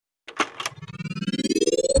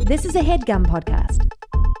This is a HeadGum podcast.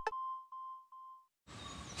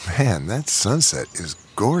 Man, that sunset is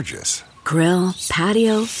gorgeous. Grill,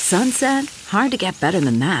 patio, sunset. Hard to get better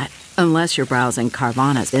than that. Unless you're browsing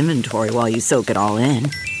Carvana's inventory while you soak it all in.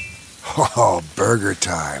 Oh, burger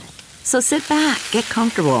time. So sit back, get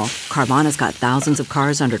comfortable. Carvana's got thousands of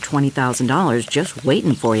cars under $20,000 just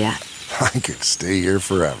waiting for you. I could stay here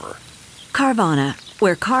forever. Carvana,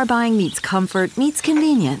 where car buying meets comfort meets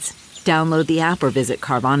convenience. Download the app or visit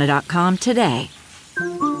Carvana.com today.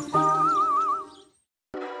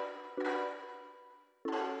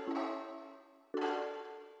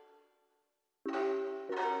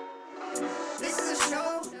 This is a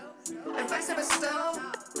show, advice of a stone.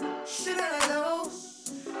 Should I let go?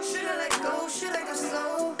 Should I let go? Should I go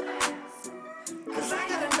slow? Cause I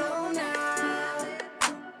gotta know now.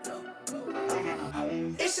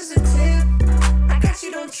 It's just a tip, I got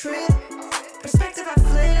you, don't trip. Perspective I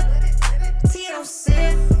flip, tea I don't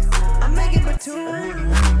sip. I make it but two.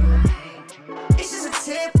 It's just a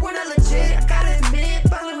tip, we're not legit. I gotta admit,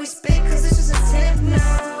 but when we spit, cause it's just a tip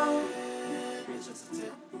now. It's just a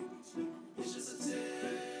tip. It's just a tip.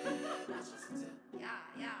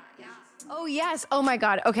 Oh, yes. Oh, my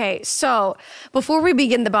God. Okay. So before we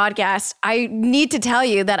begin the podcast, I need to tell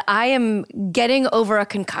you that I am getting over a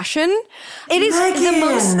concussion. It is the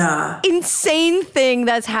most insane thing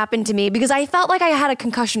that's happened to me because I felt like I had a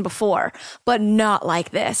concussion before, but not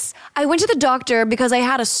like this. I went to the doctor because I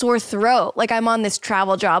had a sore throat. Like I'm on this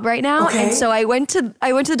travel job right now. Okay. And so I went to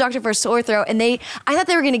the doctor for a sore throat and I thought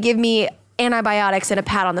they were going to give me antibiotics and a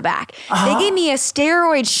pat on the back. They gave me a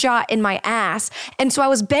steroid shot in my ass. And so I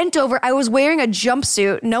was bent over. I was wearing a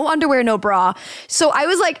jumpsuit, no underwear, no bra. So I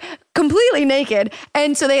was like completely naked.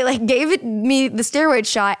 And so they gave me the steroid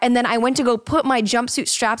shot. And then I went to go put my jumpsuit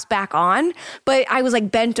straps back on, but I was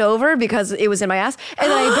bent over because it was in my ass. And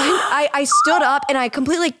then I stood up and I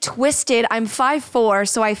completely twisted. I'm 5'4",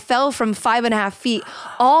 so I fell from 5.5 feet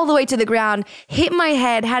all the way to the ground, hit my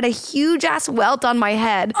head, had a huge ass welt on my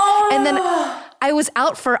head. And then I was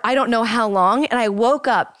out for I don't know how long, and I woke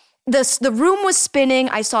up. The room was spinning.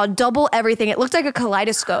 I saw double everything. It looked like a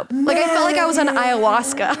kaleidoscope. Like I felt like I was on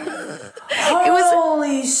ayahuasca. It was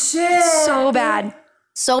holy shit. So bad.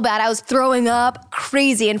 So bad. I was throwing up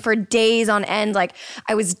crazy. And for days on end, I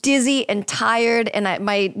was dizzy and tired. And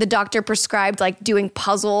the doctor prescribed doing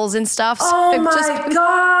puzzles and stuff. So oh my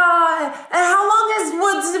God. And how long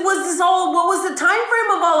was this all, what was the time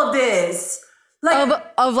frame of all of this?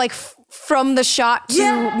 From the shot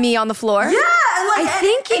to me on the floor. Yeah.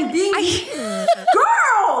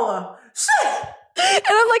 Girl. Shit. And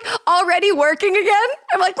I'm already working again.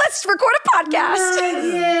 I'm let's record a podcast.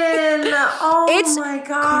 Megan. Oh my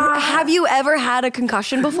God. Have you ever had a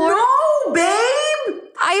concussion before? No, babe.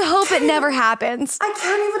 I hope it never happens. I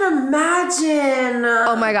can't even imagine.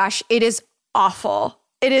 Oh my gosh. It is awful.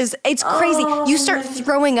 It's crazy. You start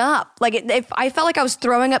throwing up. I felt like I was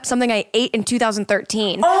throwing up something I ate in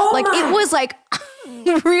 2013. It was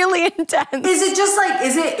really intense. Is it just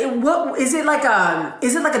is it like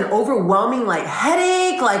an overwhelming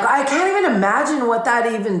headache? I can't even imagine what that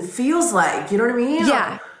even feels like. You know what I mean?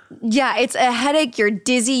 Yeah. Yeah, it's a headache. You're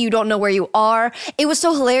dizzy. You don't know where you are. It was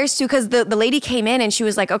so hilarious too because the lady came in and she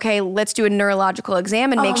was like, okay, let's do a neurological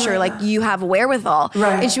exam and make sure you have wherewithal.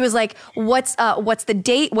 Right. And she was like, what's the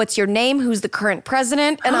date? What's your name? Who's the current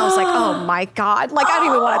president? And I was like, oh my God. I don't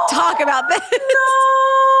even want to talk about this. No,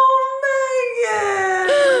 Megan.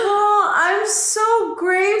 Well, I'm so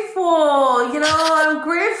grateful. I'm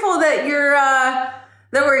grateful that you're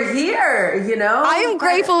that we're here, I am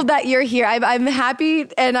grateful that you're here. I'm happy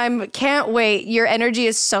and can't wait. Your energy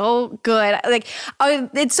is so good.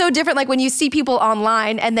 It's so different. When you see people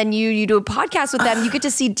online and then you do a podcast with them, you get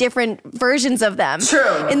to see different versions of them.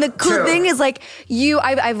 True. And the cool thing is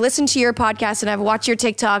I've listened to your podcast and I've watched your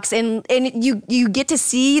TikToks and you get to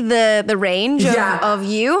see the range of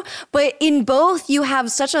you. But in both, you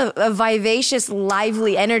have such a vivacious,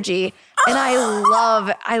 lively energy. And I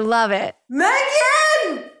love it. Megan,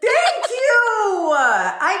 thank you.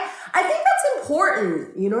 I think that's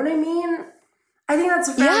important. You know what I mean? I think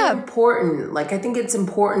that's very important. I think it's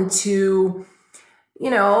important to, we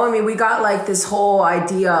got this whole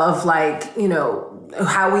idea of who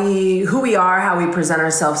we are, how we present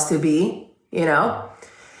ourselves to be, And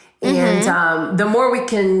the more we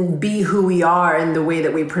can be who we are and the way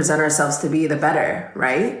that we present ourselves to be, the better,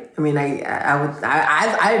 right? I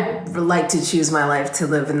would like to choose my life to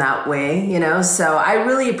live in that way, So I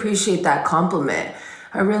really appreciate that compliment.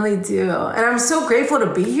 I really do. And I'm so grateful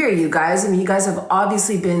to be here, you guys. You guys have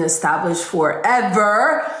obviously been established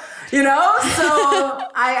forever, So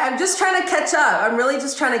I'm just trying to catch up. I'm really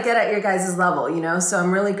just trying to get at your guys' level, so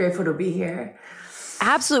I'm really grateful to be here.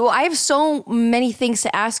 Absolutely. Well, I have so many things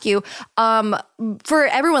to ask you. For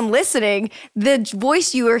everyone listening, the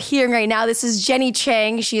voice you are hearing right now, this is Jenny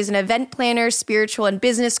Chang. She is an event planner, spiritual and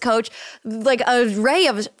business coach, like a ray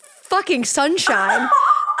of fucking sunshine.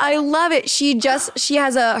 I love it. She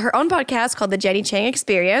has her own podcast called The Jenny Chang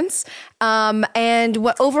Experience, and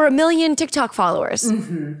over 1 million TikTok followers.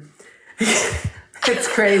 Mm-hmm. It's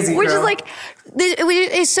crazy, which girl. is like,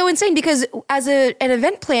 it's so insane because as an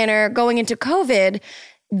event planner going into COVID,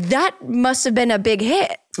 that must have been a big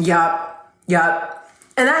hit. Yep.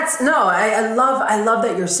 And I love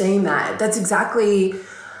that you're saying that. That's exactly.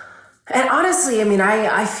 And honestly,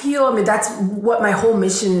 I feel that's what my whole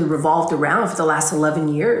mission revolved around for the last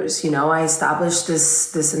 11 years. I established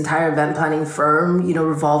this entire event planning firm,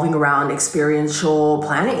 revolving around experiential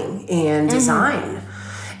planning and design.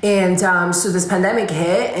 And so this pandemic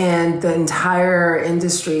hit and the entire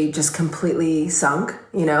industry just completely sunk,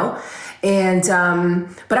 And,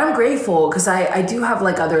 but I'm grateful because I do have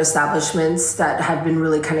like other establishments that have been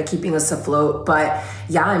really kind of keeping us afloat. But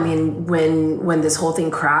yeah, when this whole thing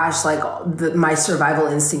crashed, like my survival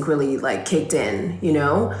instinct really like kicked in,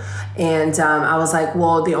 and, I was like,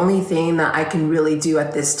 well, the only thing that I can really do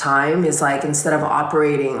at this time is like, instead of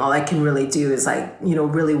operating, all I can really do is like,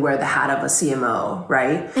 really wear the hat of a CMO.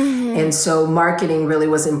 Right. Mm-hmm. And so marketing really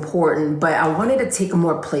was important, but I wanted to take a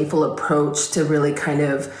more playful approach to really kind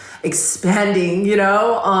of expanding,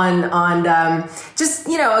 on just,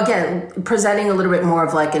 again, presenting a little bit more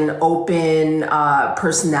of like an open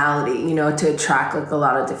personality, to attract like a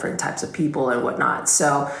lot of different types of people and whatnot.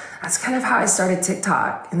 So that's kind of how I started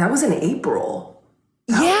TikTok. And that was in April.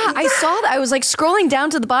 Yeah, I saw that. I was like scrolling down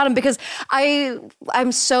to the bottom because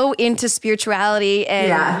I'm so into spirituality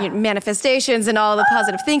and manifestations and all the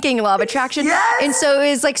positive thinking, law of attraction. Yes. And so it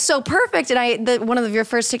was like so perfect. And one of your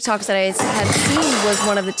first TikToks that I had seen was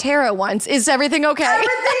one of the tarot ones. Is everything okay?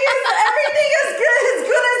 Everything is good, as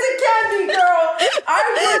good as it can be, girl.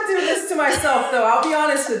 I would do this to myself, though. I'll be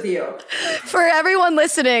honest with you. For everyone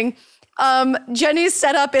listening, Jenny's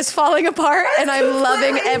setup is falling apart, and I'm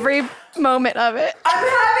loving every moment of it. I'm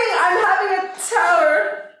having a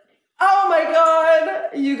tower. Oh my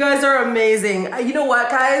God. You guys are amazing. You know what,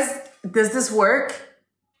 guys? Does this work?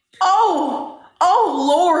 Oh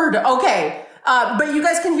Lord. Okay. But you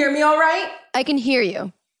guys can hear me all right? I can hear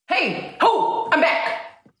you. Hey, I'm back.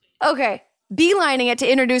 Okay. Beelining it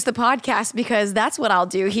to introduce the podcast because that's what I'll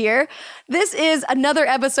do here. This is another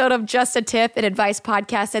episode of Just a Tip, an advice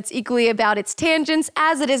podcast that's equally about its tangents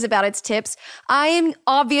as it is about its tips. I am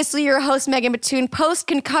obviously your host, Megan Batoon,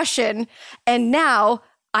 post-concussion, and now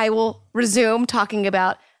I will resume talking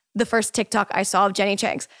about the first TikTok I saw of Jenny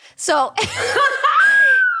Chang's. So,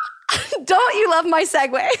 don't you love my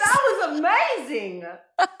segues? That was amazing.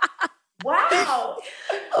 Wow.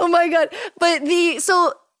 Oh my God. But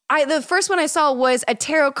the first one I saw was a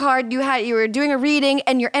tarot card. You were doing a reading,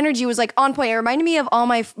 and your energy was like on point. It reminded me of all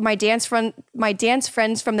my dance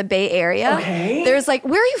friends from the Bay Area. Okay. There's like,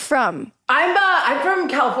 where are you from? I'm from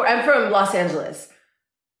California. I'm from Los Angeles.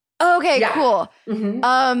 Okay, yeah. Cool.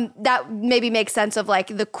 Mm-hmm. That maybe makes sense of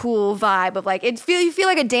like the cool vibe of like you feel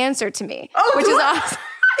like a dancer to me, which is awesome.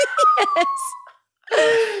 Yes.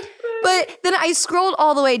 But then I scrolled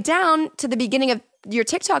all the way down to the beginning of your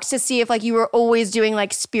TikToks to see if like you were always doing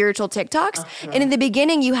like spiritual TikToks. And in the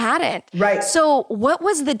beginning you hadn't. Right. So what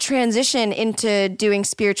was the transition into doing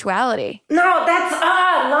spirituality? No,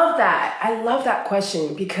 I love that. I love that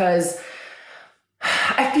question because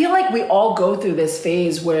I feel like we all go through this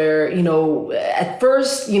phase where, at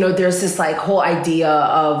first, there's this like whole idea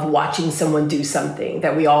of watching someone do something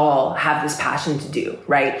that we all have this passion to do,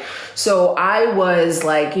 right? So I was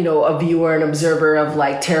like, a viewer and observer of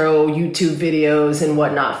like tarot YouTube videos and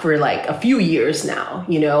whatnot for like a few years now,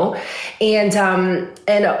 and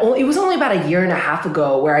it was only about a year and a half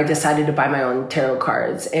ago where I decided to buy my own tarot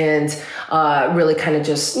cards and really kind of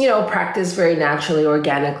just, practice very naturally,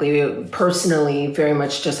 organically, personally, very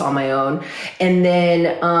much just on my own. And then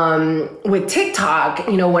with TikTok,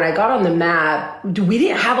 when I got on the map, we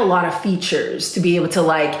didn't have a lot of features to be able to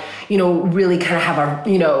like, really kind of have our,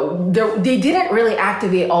 they didn't really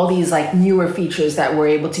activate all these like newer features that we're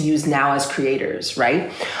able to use now as creators,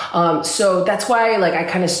 right? So that's why like I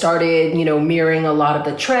kind of started, mirroring a lot of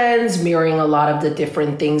the trends, mirroring a lot of the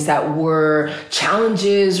different things that were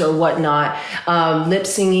challenges or whatnot, lip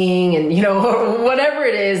singing and, whatever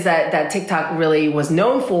it is that TikTok really was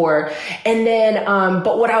known for. And then,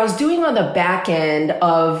 but what I was doing on the back end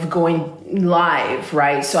of going live,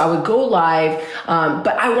 right? So I would go live,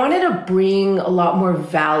 but I wanted to bring a lot more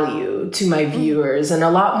value to my viewers and a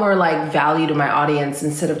lot more like value to my audience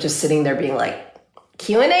instead of just sitting there being like,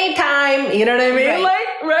 Q&A time, you know what I mean?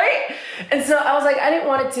 Right? And so I was like, I didn't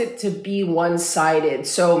want it to be one-sided.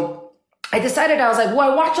 So I decided, I was like,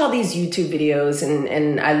 well, I watch all these YouTube videos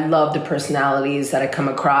and I love the personalities that I come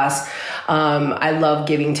across. I love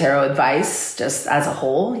giving tarot advice just as a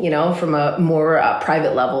whole, you know, from a more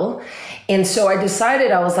private level. And so I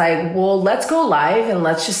decided, I was like, well, let's go live and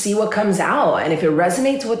let's just see what comes out. And if it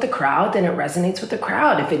resonates with the crowd, then it resonates with the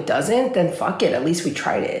crowd. If it doesn't, then fuck it. At least we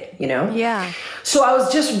tried it, you know? Yeah. So I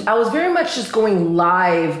was very much just going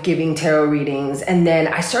live giving tarot readings. And then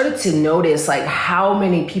I started to notice like how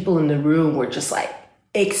many people in the room were just like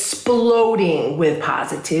exploding with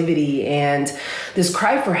positivity and this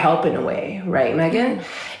cry for help in a way, right, Megan?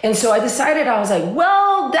 And so I decided, I was like,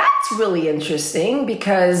 well, that's really interesting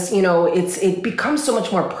because, you know, it becomes so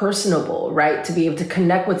much more personable, right? To be able to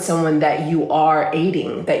connect with someone that you are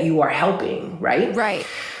aiding, that you are helping, right? Right.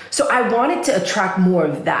 So I wanted to attract more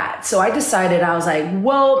of that. So I decided, I was like,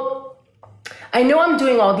 well, I know I'm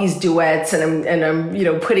doing all these duets and I'm, you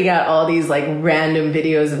know, putting out all these like random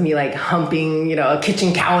videos of me like humping, you know, a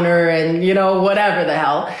kitchen counter and, you know, whatever the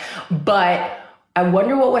hell. But I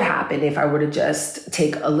wonder what would happen if I were to just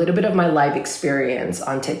take a little bit of my live experience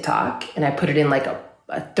on TikTok and I put it in like a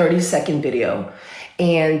 30-second video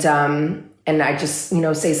and I just, you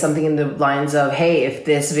know, say something in the lines of, hey, if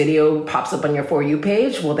this video pops up on your For You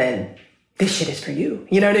page, well then this shit is for you.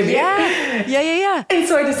 You know what I mean? Yeah. And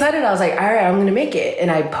so I decided, I was like, all right, I'm going to make it.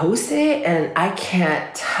 And I posted it and I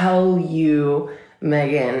can't tell you,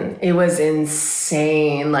 Megan, it was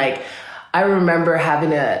insane. Like, I remember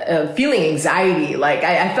having a feeling anxiety. Like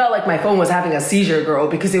I felt like my phone was having a seizure, girl,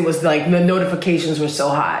 because it was like the notifications were so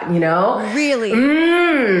hot, you know? Really?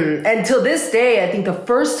 And till this day, I think the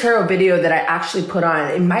first tarot video that I actually put on,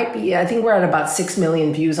 it might be, I think we're at about 6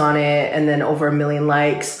 million views on it and then over 1 million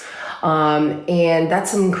likes. And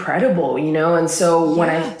that's incredible, you know? And so when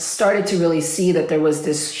I started to really see that there was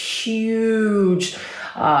this huge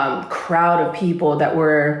crowd of people that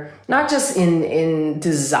were not just in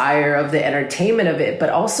desire of the entertainment of it, but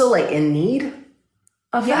also like in need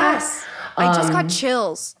of that. I just got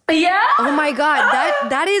chills. Yeah. Oh my God.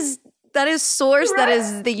 That is source. Right. That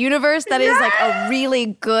is the universe. That is like a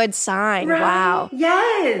really good sign. Right. Wow.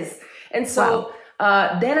 Yes. And so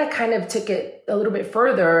then I kind of took it a little bit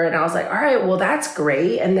further and I was like, all right, well, that's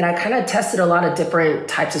great. And then I kind of tested a lot of different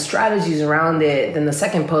types of strategies around it. Then the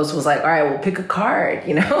second post was like, all right, well, pick a card,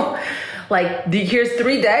 you know? Like, here's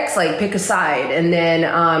 3 decks, like pick a side. And then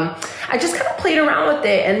I just kind of played around with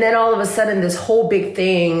it. And then all of a sudden, this whole big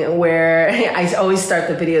thing where I always start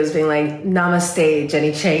the videos being like, namaste,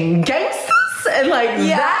 Jenny Chang, gangsters. And like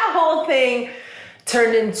that whole thing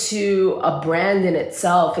turned into a brand in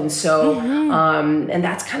itself. And so, and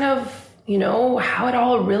that's kind of, you know, how it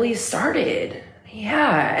all really started.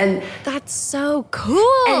 Yeah. And that's so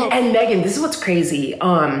cool. And Megan, this is what's crazy.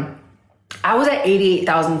 I was at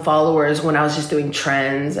 88,000 followers when I was just doing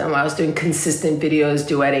trends and when I was doing consistent videos,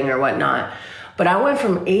 duetting or whatnot. But I went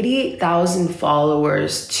from 88,000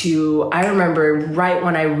 followers to, I remember right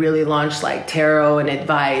when I really launched like tarot and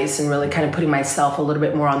advice and really kind of putting myself a little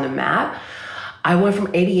bit more on the map, I went from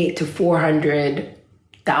 88 to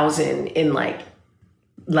 400,000 in like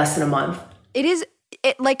less than a month.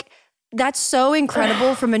 That's so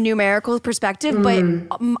incredible from a numerical perspective, but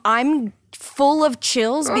I'm full of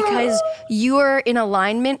chills because you are in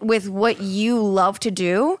alignment with what you love to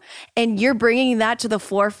do and you're bringing that to the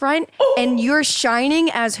forefront and you're shining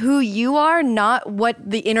as who you are, not what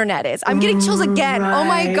the internet is. I'm getting chills again. Right. Oh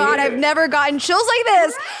my God, I've never gotten chills like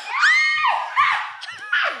this.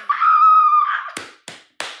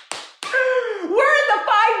 We're in the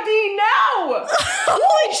 5D now.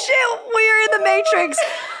 Holy shit, we're in the Matrix.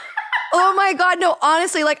 Oh my God, no,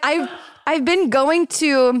 honestly, like I've been going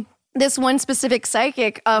to this one specific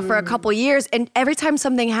psychic for a couple years, and every time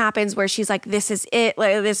something happens where she's like, "This is it,"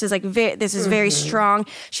 like this is like this is very strong.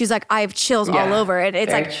 She's like, "I have chills all over," and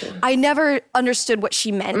it's like true. I never understood what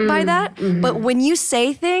she meant by that, but when you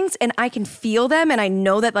say things and I can feel them, and I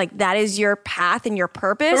know that like that is your path and your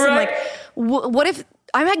purpose, and like, what if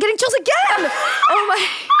I'm not getting chills again?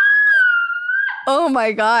 Oh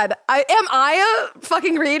my God! Am I a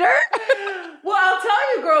fucking reader? Well, I'll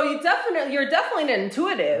tell you, girl, you're definitely an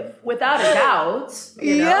intuitive, without a doubt.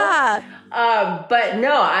 You know? Yeah. But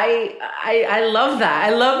no, I love that. I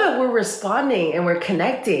love that we're responding and we're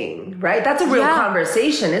connecting, right? That's a real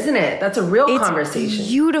conversation, isn't it? That's a real conversation.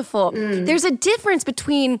 Beautiful. There's a difference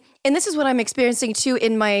between, and this is what I'm experiencing too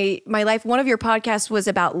in my life. One of your podcasts was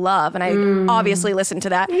about love, and I obviously listened to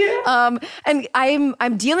that. Yeah. And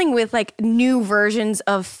I'm dealing with like new versions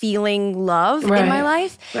of feeling love in my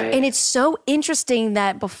life. Right. And it's so interesting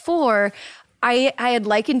that before I had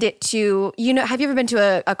likened it to, have you ever been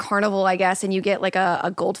to a carnival, I guess, and you get like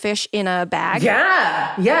a goldfish in a bag?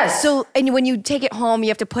 Yeah. Yes. So, and when you take it home, you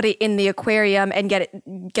have to put it in the aquarium and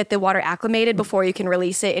get the water acclimated before you can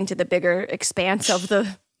release it into the bigger expanse of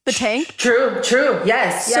the tank. True.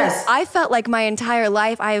 Yes. So I felt like my entire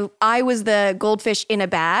life, I was the goldfish in a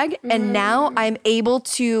bag, and now I'm able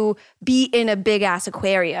to be in a big ass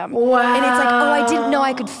aquarium. Wow. And it's like, oh, I didn't know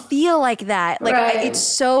I could feel like that. Like it's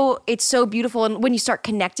so beautiful. And when you start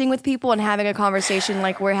connecting with people and having a conversation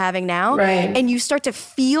like we're having now, and you start to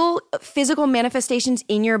feel physical manifestations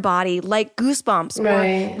in your body, like goosebumps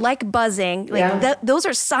or like buzzing, like those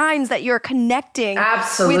are signs that you're connecting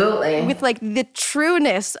with like the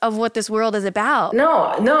trueness of what this world is about.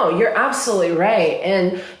 No, you're absolutely right.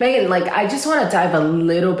 And Megan, like, I just want to dive a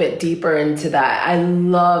little bit deeper into that. I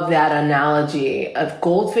love that analogy of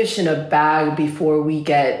goldfish in a bag before we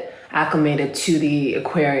get acclimated to the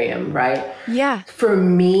aquarium, right? Yeah. For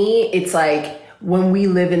me, it's like when we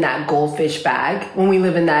live in that goldfish bag, when we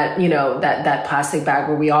live in that, that plastic bag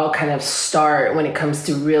where we all kind of start when it comes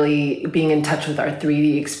to really being in touch with our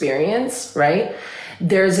 3D experience, right?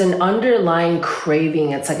 There's an underlying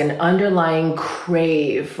craving. It's like an underlying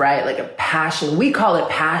crave, right? Like a passion. We call it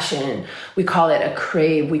passion. We call it a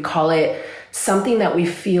crave. We call it something that we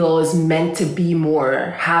feel is meant to be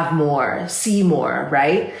more, have more, see more,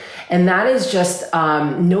 right? And that is just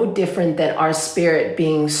no different than our spirit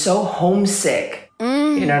being so homesick.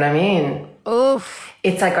 You know what I mean? Oof.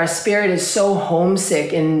 It's like our spirit is so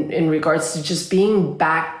homesick in regards to just being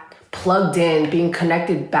back plugged in, being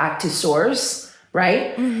connected back to source.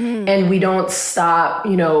 Right? Mm-hmm. And we don't stop,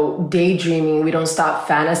 daydreaming. We don't stop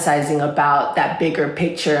fantasizing about that bigger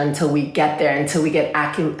picture until we get there, until we get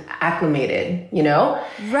acclimated,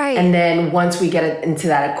 Right. And then once we get into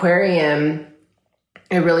that aquarium,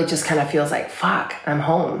 it really just kind of feels like, fuck, I'm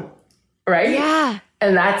home. Right? Yeah.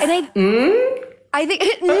 And that's, I think, I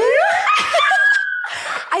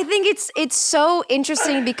think it's so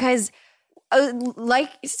interesting because like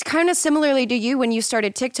it's kind of similarly to you when you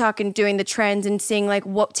started TikTok and doing the trends and seeing like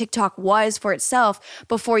what TikTok was for itself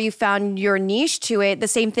before you found your niche to it. The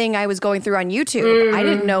same thing I was going through on YouTube. I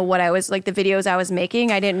didn't know what I was like, the videos I was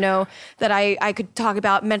making. I didn't know that I could talk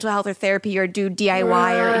about mental health or therapy or do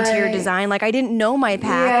DIY or interior design. Like I didn't know my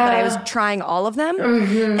path, but I was trying all of them.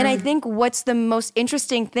 And I think what's the most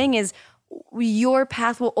interesting thing is your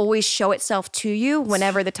path will always show itself to you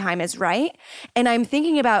whenever the time is right. And I'm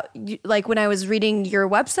thinking about like when I was reading your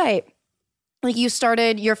website, like you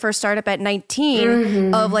started your first startup at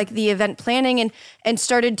 19 of like the event planning and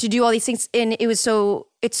started to do all these things. And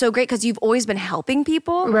it's so great because you've always been helping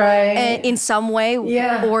people in some way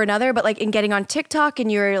or another, but like in getting on TikTok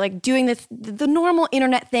and you're like doing the normal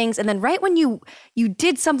internet things. And then right when you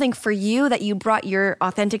did something for you that you brought your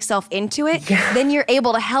authentic self into it, then you're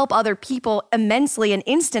able to help other people immensely and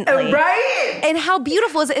instantly. Right. And how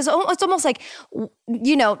beautiful is it? It's almost like,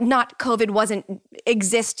 not COVID wasn't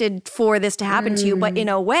existed for this to happen to you, but in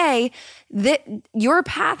a way that your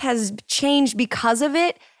path has changed because of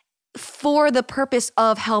it, for the purpose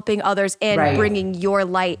of helping others and bringing your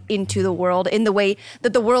light into the world in the way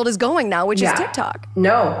that the world is going now, which is TikTok.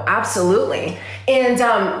 No, absolutely. And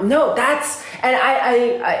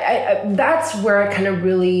that's where I kind of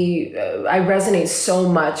really, I resonate so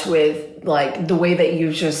much with like the way that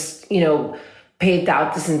you just, paved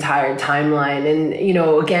out this entire timeline. And,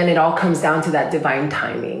 again, it all comes down to that divine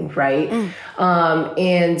timing, right?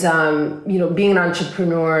 Being an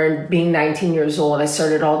entrepreneur, being 19 years old, I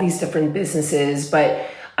started all these different businesses, but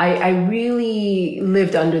I really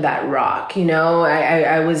lived under that rock,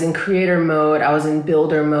 I was in creator mode, I was in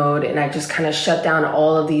builder mode, and I just kind of shut down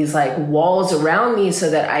all of these like walls around me so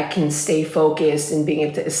that I can stay focused and being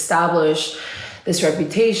able to establish this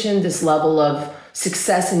reputation, this level of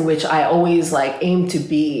success in which I always like aim to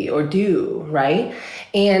be or do, right?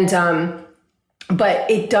 And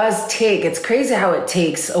but it does take, it's crazy how it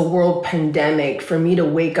takes a world pandemic for me to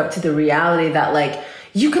wake up to the reality that like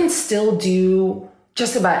you can still do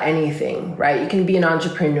just about anything, right? You can be an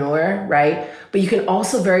entrepreneur, right? But you can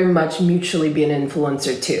also very much mutually be an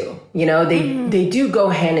influencer too. They do go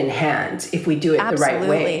hand in hand if we do it the right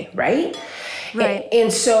way, right? Right.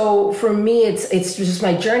 And so for me, it's just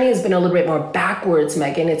my journey has been a little bit more backwards,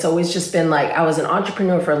 Megan. It's always just been like I was an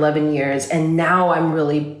entrepreneur for 11 years and now I'm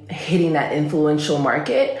really hitting that influential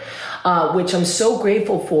market. which I'm so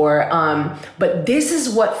grateful for. But this is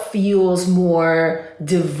what feels more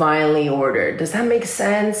divinely ordered. Does that make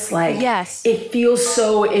sense? Like, yes, it feels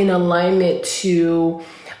so in alignment to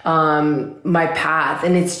my path,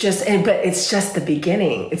 and but it's just the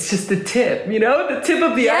beginning. It's just the tip, the tip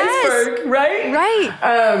of the iceberg, right?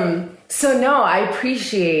 Right. So no, I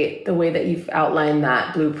appreciate the way that you've outlined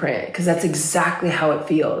that blueprint, because that's exactly how it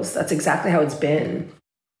feels. That's exactly how it's been.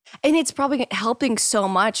 And it's probably helping so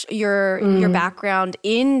much your background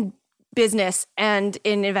in business and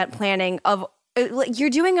in event planning of you're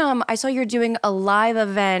doing I saw you're doing a live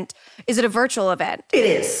event. Is it a virtual event? It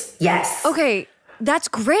is. Yes. Okay. That's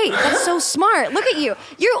great. That's so smart. Look at you.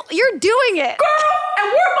 You're doing it. Girl,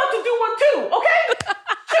 and we're about to do one too, okay?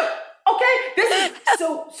 Shoot. Okay, this is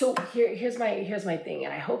so here's my thing,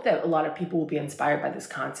 and I hope that a lot of people will be inspired by this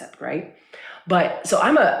concept, right? But so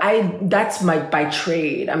that's my by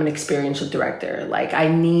trade, I'm an experiential director. Like I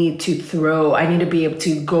need to be able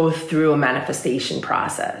to go through a manifestation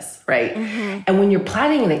process, right? Mm-hmm. And when you're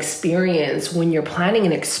planning an experience, when you're planning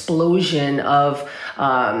an explosion of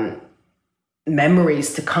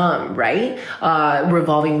memories to come, right?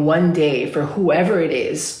 Revolving one day for whoever it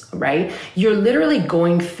is, right? You're literally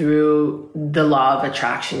going through the law of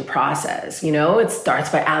attraction process. It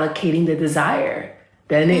starts by allocating the desire.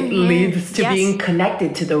 Then it leads to being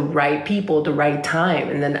connected to the right people, the right time.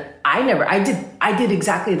 And then I did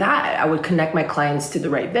exactly that. I would connect my clients to the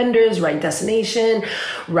right vendors, right destination,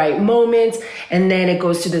 right moments. And then it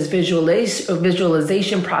goes to this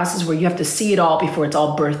visualization process where you have to see it all before it's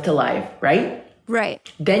all birthed to life, right?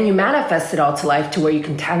 Right. Then you manifest it all to life to where you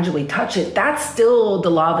can tangibly touch it. That's still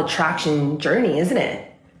the law of attraction journey, isn't it?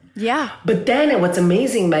 Yeah. But then what's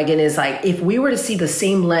amazing, Megan, is like if we were to see the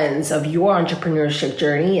same lens of your entrepreneurship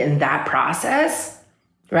journey in that process,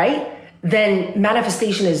 right? Then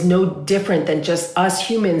manifestation is no different than just us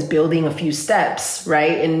humans building a few steps,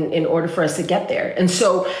 right? In order for us to get there. And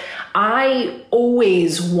so I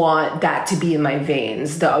always want that to be in my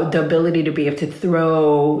veins, the ability to be able to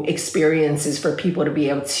throw experiences for people to be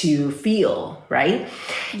able to feel, right?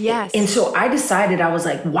 Yes. And so I decided, I was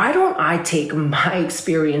like, why don't I take my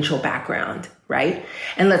experiential background, right?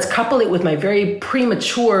 And let's couple it with my very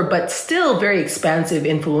premature, but still very expansive,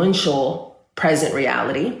 influential present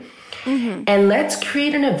reality. Mm-hmm. And let's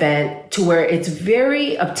create an event to where it's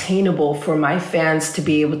very obtainable for my fans to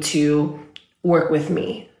be able to work with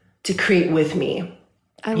me, to create with me.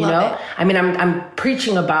 I love it. I mean, I'm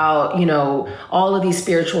preaching about, all of these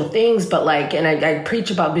spiritual things, but and I preach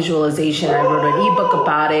about visualization. I wrote an ebook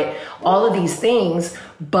about it, all of these things,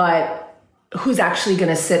 but who's actually going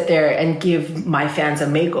to sit there and give my fans a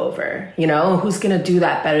makeover? Who's going to do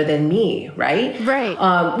that better than me? Right. Right.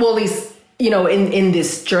 Well, at least, in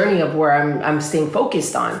this journey of where I'm staying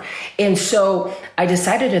focused on. And so I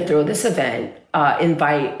decided to throw this event,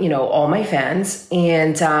 invite, all my fans.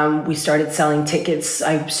 And we started selling tickets.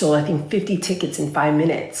 I sold, I think, 50 tickets in 5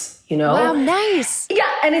 minutes, Wow, nice. Yeah.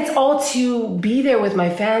 And it's all to be there with my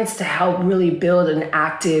fans to help really build an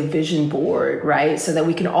active vision board, right? So that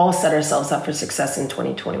we can all set ourselves up for success in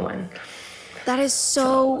 2021. That is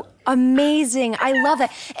so amazing. I love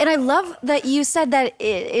that. And I love that you said that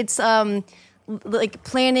it's like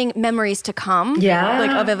planning memories to come. Yeah.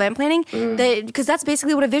 Like of event planning. Because that's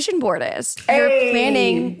basically what a vision board is. You're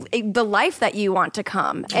planning the life that you want to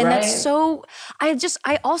come. And that's so,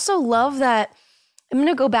 I also love that. I'm going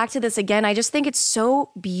to go back to this again. I just think it's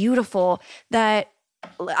so beautiful that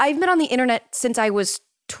I've been on the internet since I was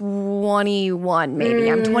 21, maybe.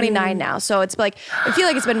 I'm 29 now. So it's like, I feel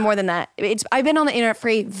like it's been more than that. I've been on the internet for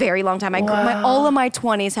a very long time. All of my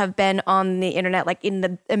 20s have been on the internet, like in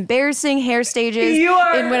the embarrassing hair stages.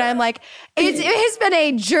 And when I'm like, it has been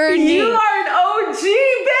a journey. You are an OG,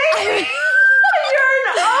 baby. You're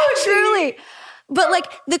an OG. Truly. But like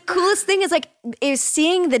the coolest thing is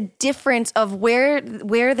seeing the difference of where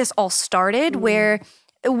this all started, where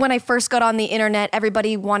when I first got on the internet,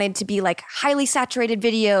 everybody wanted to be like highly saturated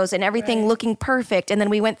videos and everything looking perfect. And then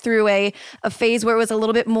we went through a phase where it was a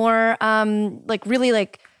little bit more really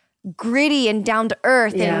gritty and down to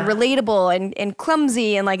earth and relatable and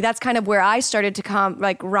clumsy. And like that's kind of where I started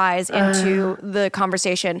to rise into the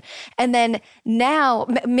conversation. And then now,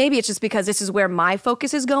 maybe it's just because this is where my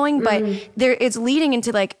focus is going, but it's leading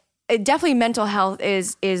into definitely mental health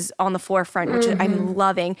is on the forefront, which I'm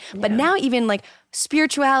loving. But now even like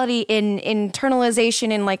spirituality and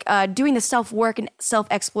internalization and doing the self-work and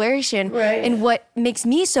self-exploration. Right. And what makes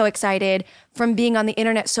me so excited from being on the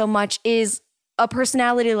internet so much is a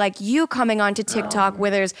personality like you coming onto TikTok where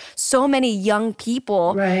there's so many young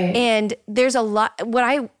people. Right. And there's a lot,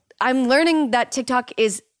 I'm learning that TikTok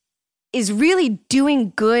is is really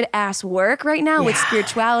doing good ass work right now with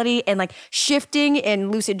spirituality and like shifting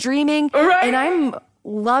and lucid dreaming. Right. And I'm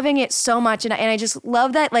loving it so much. And I just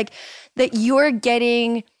love that, like, that you're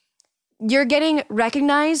getting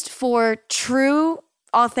recognized for true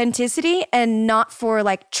authenticity and not for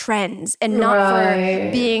like trends and not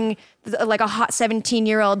for being like a hot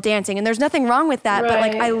 17-year-old dancing. And there's nothing wrong with that. But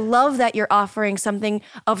like, I love that you're offering something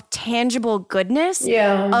of tangible goodness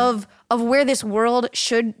of where this world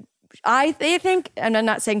should, I think, and I'm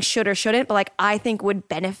not saying should or shouldn't, but like I think would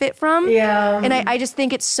benefit from. Yeah. And I just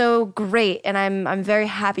think it's so great. And I'm very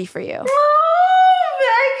happy for you. Oh,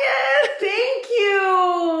 Megan, thank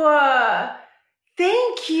you.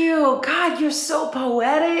 Thank you. God, you're so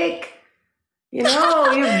poetic. You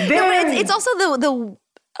know, you're very... No, it's also the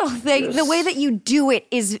way that you do it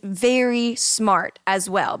is very smart as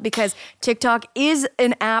well, because TikTok is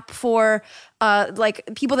an app for like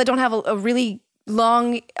people that don't have a really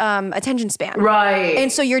long attention span. Right.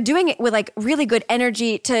 And so you're doing it with like really good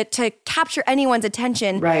energy to capture anyone's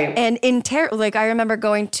attention. Right. And in tarot, like I remember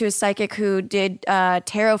going to a psychic who did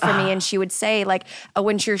tarot for me, and she would say like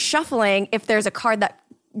when you're shuffling, if there's a card that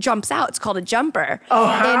jumps out, it's called a jumper.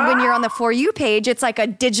 And when you're on the For You page, it's like a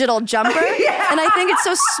digital jumper. And I think it's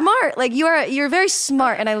so smart. Like you're very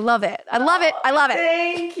smart, and I love it. I love it.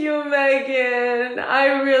 Thank you, Megan.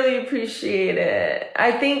 I really appreciate it.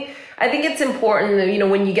 I think it's important that, you know,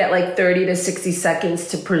 when you get like 30 to 60 seconds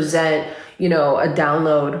to present, you know, a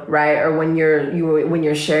download, right? Or when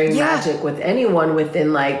you're sharing magic with anyone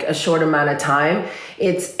within like a short amount of time,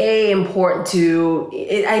 it's important to,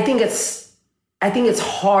 I think it's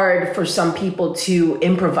hard for some people to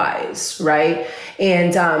improvise, right?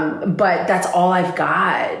 And, but that's all I've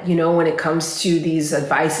got, you know, when it comes to these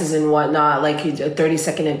advices and whatnot, like a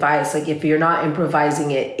 30-second advice, like if you're not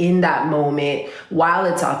improvising it in that moment while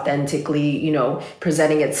it's authentically, you know,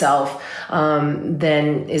 presenting itself,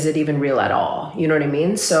 then is it even real at all? You know what I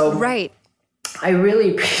mean? So right. I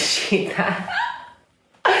really appreciate that.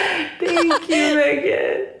 Thank you,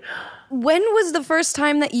 Megan. When was the first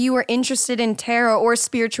time that you were interested in tarot or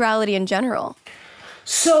spirituality in general?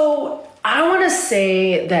 So I want to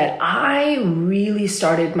say that I really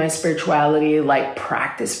started my spirituality like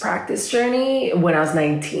practice journey when I was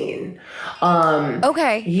 19.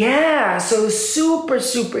 Okay. Yeah. So super,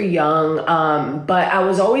 super young. But I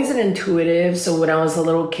was always an intuitive. So when I was a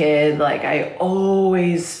little kid, like I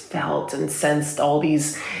always felt and sensed all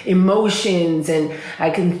these emotions, and I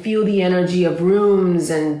can feel the energy of rooms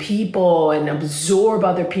and people and absorb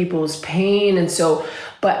other people's pain. And so,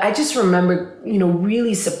 but I just remember, you know,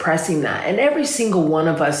 really suppressing that. And every single one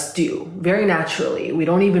of us do very naturally. We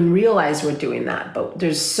don't even realize we're doing that. But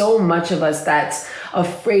there's so much of us that's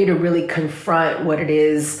afraid to really confront what it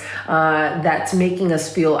is that's making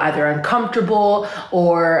us feel either uncomfortable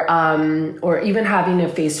or even having to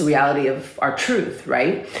face the reality of our truth,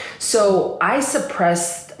 right? So I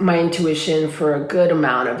suppressed my intuition for a good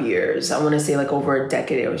amount of years. I want to say like over a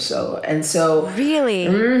decade or so. And so really,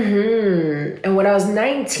 and when I was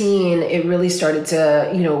 19, it really started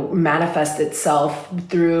to, you know, manifest itself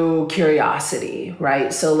through curiosity,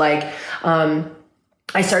 right? So like,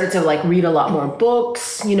 I started to like read a lot more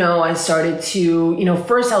books. You know, I started to, you know,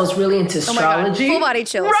 first I was really into astrology. Full body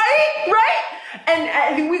chills. Right.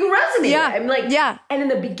 And we can resonate. Yeah. I'm like, yeah. And in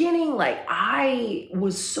the beginning, like I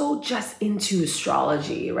was so just into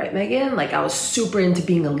astrology, right, Megan? Like I was super into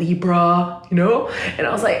being a Libra, you know? And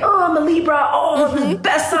I was like, oh, I'm a Libra. Oh, the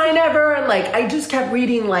best sign ever. And like, I just kept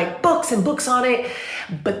reading like books and books on it.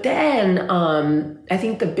 But then I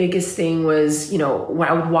think the biggest thing was, you know, when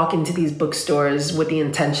I would walk into these bookstores with the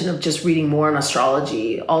intention of just reading more on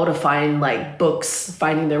astrology, all to find like books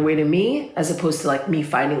finding their way to me, as opposed to like me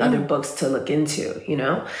finding other books to look into, you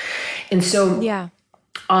know? And so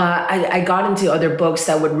I got into other books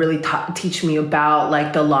that would really teach me about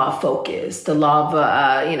like the law of focus, the law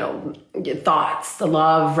of, you know, thoughts, the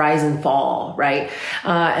law of rise and fall, right?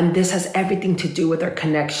 And this has everything to do with our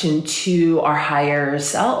connection to our higher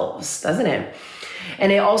selves, doesn't it?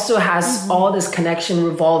 And it also has all this connection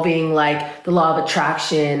revolving like the law of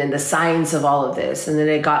attraction and the science of all of this. And then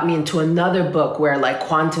it got me into another book where like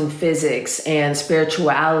quantum physics and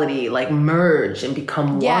spirituality like merge and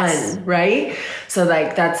become one, right? So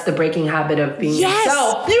like that's the breaking habit of being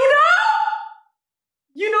yourself.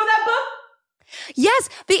 You know that book? Yes,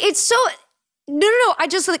 but it's so... No. I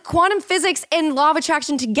just like quantum physics and law of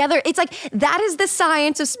attraction together. It's like that is the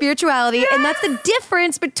science of spirituality, and that's the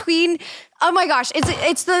difference between. Oh my gosh,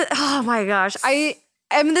 it's the. Oh my gosh, I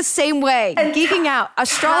am the same way. And geeking out.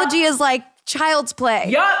 Astrology is like child's play.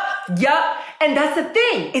 Yup. And that's the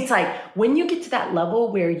thing. It's like when you get to that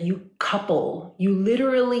level where you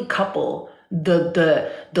literally couple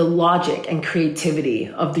the logic and creativity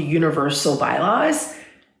of the universal bylaws,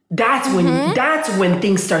 that's when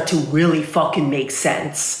things start to really fucking make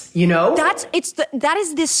sense, you know? That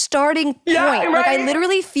is the starting point. Yeah, right. Like I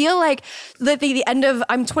literally feel like the end of,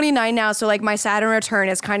 I'm 29 now, so like my Saturn return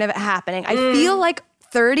is kind of happening. I feel like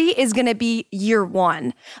 30 is going to be year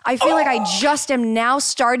one. I feel like I just am now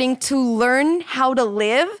starting to learn how to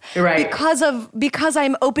live because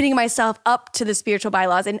I'm opening myself up to the spiritual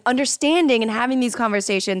bylaws and understanding and having these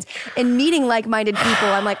conversations and meeting like-minded people.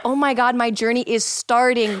 I'm like, oh my God, my journey is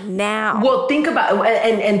starting now. Well, think about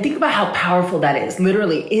how powerful that is.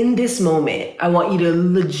 Literally in this moment, I want you to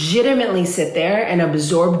legitimately sit there and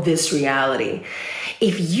absorb this reality.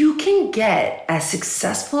 If you can get as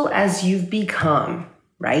successful as you've become,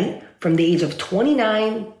 right? From the age of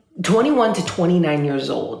 21 to 29 years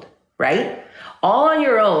old, right? All on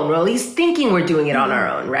your own, or at least thinking we're doing it on our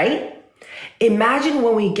own, right? Imagine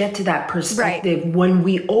when we get to that perspective, when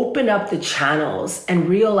we open up the channels and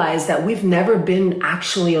realize that we've never been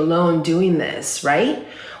actually alone doing this, right?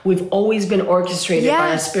 We've always been orchestrated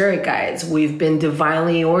by our spirit guides. We've been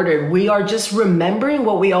divinely ordered. We are just remembering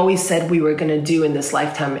what we always said we were going to do in this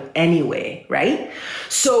lifetime anyway, right?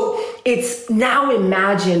 So it's now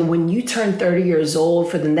imagine when you turn 30 years old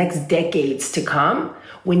for the next decades to come,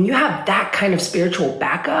 when you have that kind of spiritual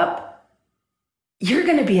backup, you're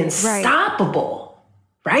going to be unstoppable,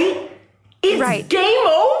 right? It's game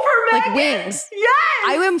over, man. Like wings. Yes.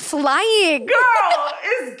 I am flying. Girl,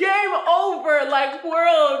 it's game over. Like,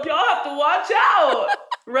 world, y'all have to watch out,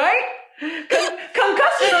 right?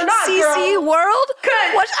 Concussion or not, CC girl. world?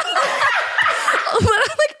 What?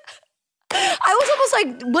 I was almost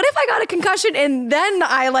like, what if I got a concussion and then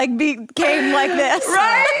I like became like this?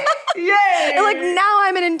 Right? Yay. And like now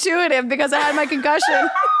I'm an intuitive because I had my concussion.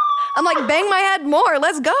 I'm like, bang my head more.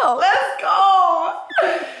 Let's go. Let's go.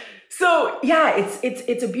 So yeah,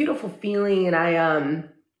 it's a beautiful feeling. And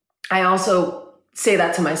I also say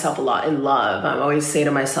that to myself a lot in love. I always say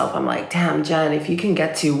to myself, I'm like, damn, Jen, if you can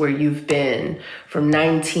get to where you've been from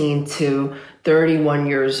 19 to 31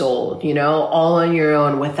 years old, you know, all on your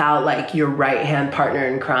own without like your right-hand partner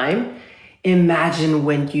in crime, imagine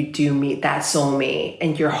when you do meet that soulmate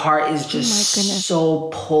and your heart is just so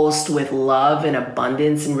pulsed with love and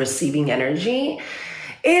abundance and receiving energy.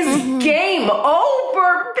 Is game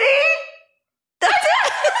over, B? That's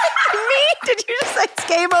it. Me? Did you just say it's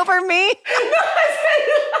game over me?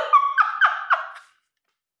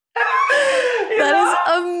 That is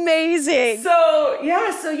amazing. So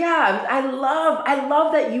yeah, I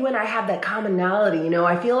love that you and I have that commonality. You know,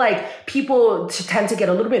 I feel like people tend to get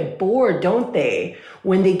a little bit bored, don't they?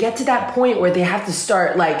 When they get to that point where they have to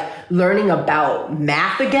start like learning about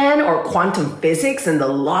math again or quantum physics and the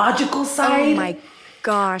logical side. Oh my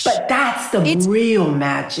gosh. But that's the real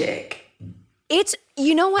magic. It's,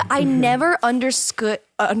 you know what? I never understood.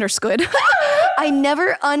 I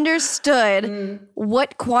never understood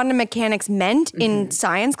what quantum mechanics meant in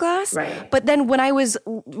science class. Right. But then when I was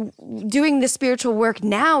doing the spiritual work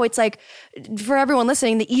now, it's like, for everyone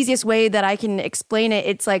listening, the easiest way that I can explain it,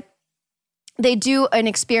 it's like, they do an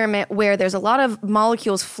experiment where there's a lot of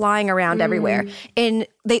molecules flying around everywhere, and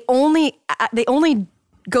they only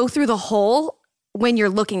go through the hole when you're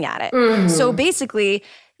looking at it. So basically,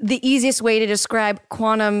 the easiest way to describe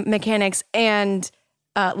quantum mechanics and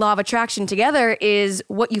law of attraction together is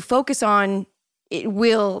what you focus on, it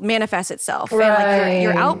will manifest itself. Right. And like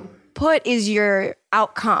your output is your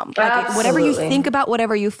outcome. Like whatever you think about,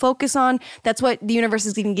 whatever you focus on, that's what the universe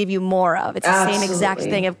is going to give you more of. It's the same exact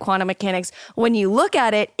thing of quantum mechanics. When you look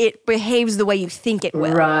at it, it behaves the way you think it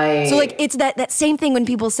will. Right. So like it's that same thing when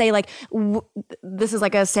people say like, this is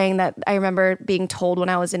like a saying that I remember being told when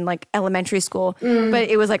I was in like elementary school, but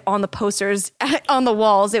it was like on the posters on the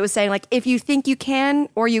walls. It was saying like, if you think you can,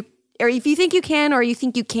 or if you think you can, or you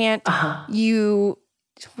think you can't,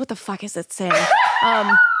 what the fuck is that saying?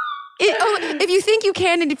 If you think you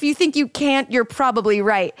can and if you think you can't, you're probably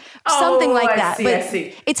right. Something like that. I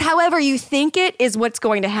see. It's however you think it is what's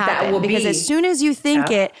going to happen. Because as soon as you think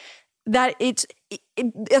it, that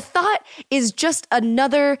a thought is just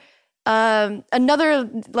another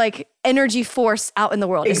like energy force out in the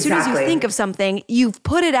world. As soon as you think of something, you've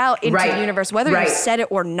put it out into the universe, whether you said it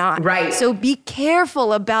or not. Right. So be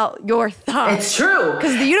careful about your thoughts. It's true.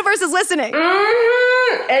 Because the universe is listening.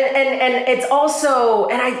 And it's also,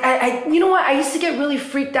 and I, you know what? I used to get really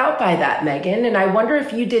freaked out by that, Megan. And I wonder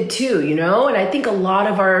if you did too, you know? And I think a lot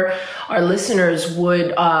of our listeners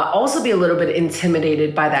would also be a little bit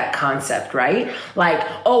intimidated by that concept, right? Like,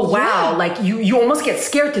 oh, wow. Like you almost get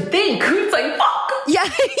scared to think. It's like, fuck. Yeah.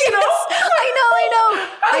 You know?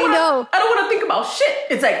 I know. I don't want to think about shit.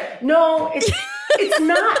 It's like, no,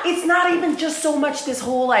 it's not even just so much this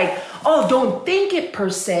whole like, oh, don't think it per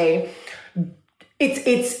se.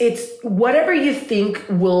 It's whatever you think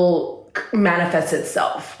will manifest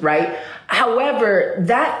itself, right? However,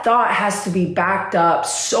 that thought has to be backed up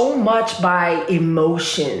so much by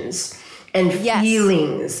emotions and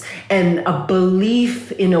feelings and a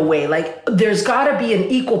belief in a way. Like there's got to be an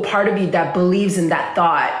equal part of you that believes in that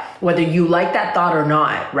thought, whether you like that thought or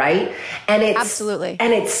not, right? And it's absolutely,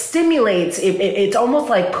 and it stimulates. It's almost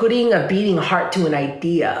like putting a beating heart to an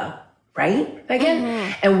idea. Right? Again.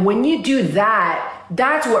 Mm-hmm. And when you do that,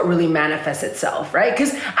 that's what really manifests itself, right?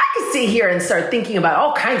 Because I can sit here and start thinking about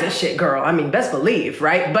all kinds of shit, girl. I mean, best believe,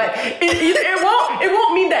 right? But it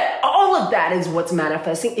won't mean that all of that is what's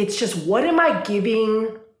manifesting. It's just, what am I giving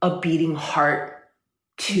a beating heart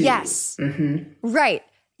to? Yes. Mm-hmm. Right.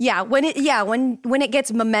 Yeah, when it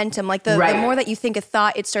gets momentum, like the more that you think a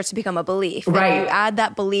thought, it starts to become a belief. Right. And you add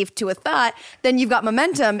that belief to a thought, then you've got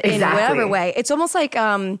momentum in whatever way. It's almost like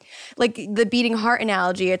the beating heart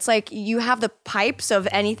analogy. It's like you have the pipes of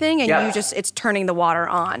anything, and it's turning the water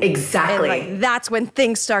on. Exactly. And that's when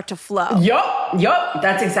things start to flow. Yup.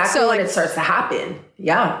 That's exactly when it starts to happen.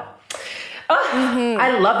 Yeah.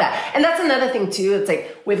 I love that. And that's another thing too. It's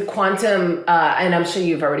like with quantum, and I'm sure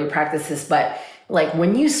you've already practiced this, but like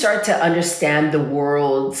when you start to understand the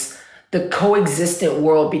coexistent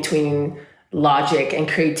world between logic and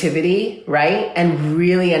creativity, right? And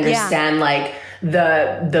really understand like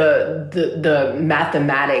the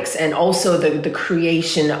mathematics and also the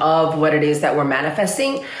creation of what it is that we're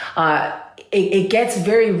manifesting, it gets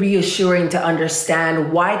very reassuring to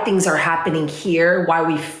understand why things are happening here, why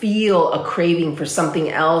we feel a craving for something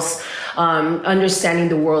else, understanding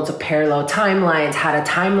the worlds of parallel timelines, how to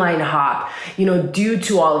timeline hop, you know, due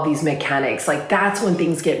to all of these mechanics. Like that's when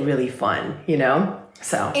things get really fun, you know?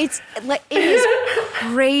 So it is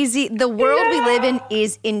crazy. The world we live in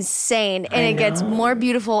is insane, and it gets more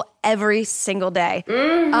beautiful every single day.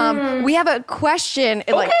 Mm-hmm. We have a question.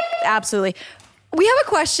 Okay. Like absolutely, we have a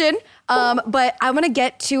question. But I'm going to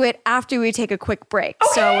get to it after we take a quick break.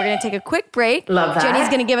 Okay. So we're going to take a quick break. Love that. Jenny's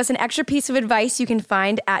going to give us an extra piece of advice you can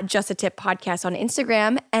find at Just a Tip Podcast on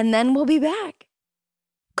Instagram, and then we'll be back.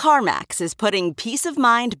 CarMax is putting peace of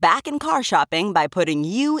mind back in car shopping by putting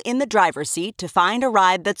you in the driver's seat to find a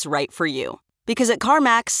ride that's right for you. Because at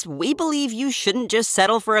CarMax, we believe you shouldn't just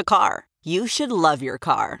settle for a car. You should love your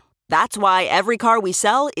car. That's why every car we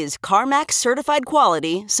sell is CarMax certified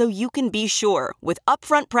quality, so you can be sure with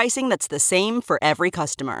upfront pricing that's the same for every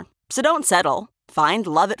customer. So don't settle. Find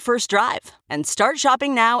love at first drive and start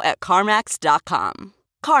shopping now at CarMax.com.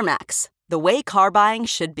 CarMax, the way car buying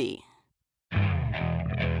should be.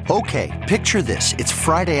 Okay, picture this. It's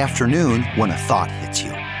Friday afternoon when a thought hits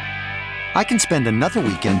you. I can spend another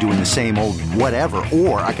weekend doing the same old whatever,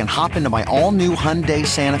 or I can hop into my all-new Hyundai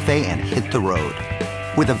Santa Fe and hit the road.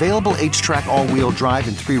 With available H-Track all-wheel drive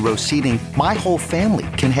and 3-row seating, my whole family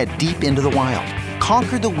can head deep into the wild.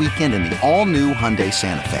 Conquer the weekend in the all-new Hyundai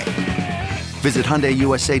Santa Fe. Visit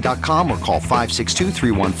HyundaiUSA.com or call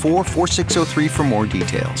 562-314-4603 for more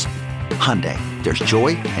details. Hyundai, there's joy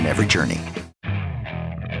in every journey.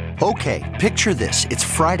 Okay, picture this. It's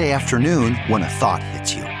Friday afternoon when a thought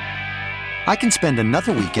hits you. I can spend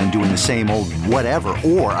another weekend doing the same old whatever,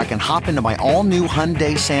 or I can hop into my all-new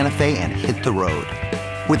Hyundai Santa Fe and hit the road.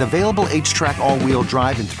 With available H-Track all-wheel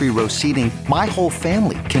drive and 3-row seating, my whole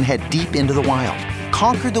family can head deep into the wild.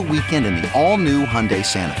 Conquer the weekend in the all-new Hyundai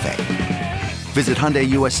Santa Fe. Visit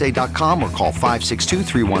HyundaiUSA.com or call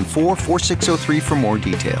 562-314-4603 for more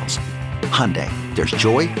details. Hyundai, there's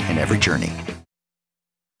joy in every journey.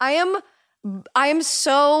 I am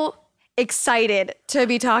so excited to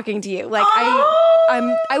be talking to you. Like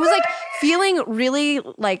I was like feeling really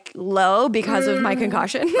like low because of my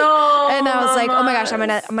concussion. And I was like, oh my gosh,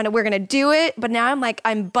 we're gonna do it. But now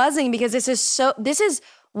I'm buzzing because this is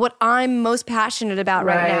what I'm most passionate about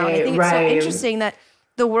right now. And I think it's so interesting that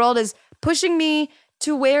the world is pushing me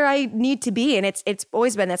to where I need to be. And it's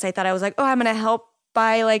always been this. I thought I was like, oh, I'm gonna help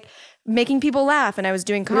by like making people laugh. And I was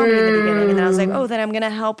doing comedy in the beginning. And then I was like, oh, then I'm gonna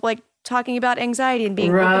help like talking about anxiety and being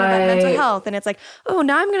open about mental health. And it's like, oh,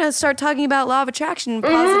 now I'm going to start talking about law of attraction and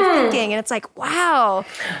positive thinking. And it's like, wow,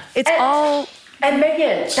 And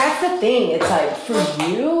Megan, that's the thing. It's like for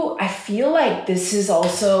you, I feel like this is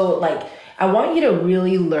also like, I want you to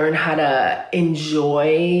really learn how to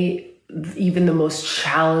enjoy even the most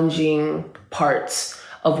challenging parts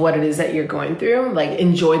of what it is that you're going through. Like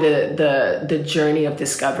enjoy the journey of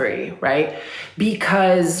discovery, right?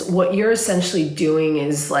 Because what you're essentially doing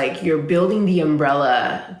is like you're building the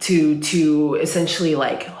umbrella to essentially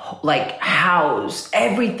like house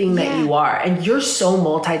everything that you are. And you're so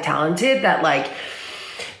multi-talented that like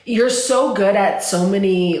you're so good at so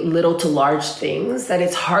many little to large things that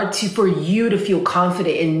it's hard for you to feel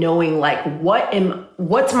confident in knowing like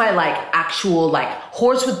what's my like actual like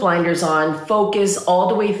horse with blinders on, focus all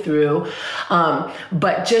the way through.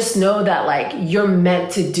 But just know that like you're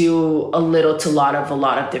meant to do a little to a lot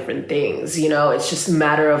of different things. You know, it's just a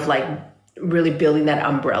matter of like really building that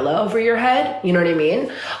umbrella over your head. You know what I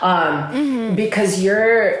mean? Because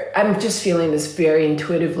I'm just feeling this very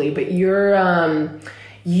intuitively, but you're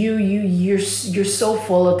so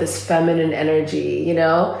full of this feminine energy, you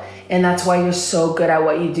know, and that's why you're so good at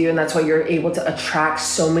what you do, and that's why you're able to attract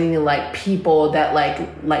so many like people that like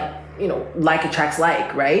you know, like attracts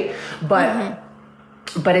like, right?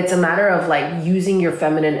 But it's a matter of like using your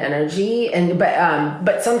feminine energy,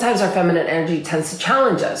 but sometimes our feminine energy tends to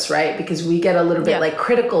challenge us, right? Because we get a little bit like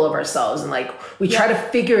critical of ourselves, and like we try to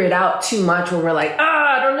figure it out too much when we're like,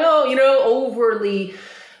 I don't know, you know, overly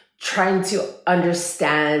trying to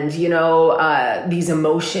understand, you know, these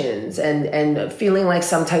emotions and feeling like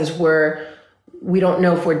sometimes we don't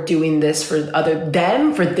know if we're doing this for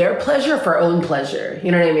their pleasure, for our own pleasure.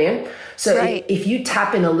 You know what I mean? So if you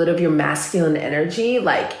tap in a little of your masculine energy,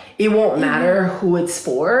 like it won't matter who it's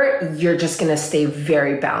for. You're just going to stay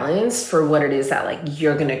very balanced for what it is that like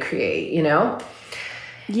you're going to create, you know?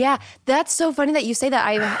 Yeah, that's so funny that you say that.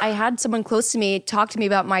 I had someone close to me talk to me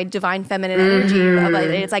about my divine feminine energy.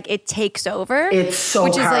 It's like it takes over. It's so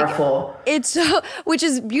powerful. Which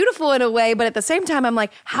is beautiful in a way, but at the same time, I'm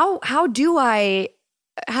like, how do I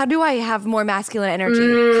have more masculine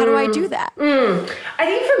energy? How do I do that? I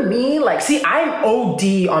think for me, like, see, I'm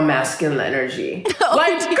OD on masculine energy.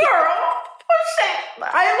 Like, girl, oh shit,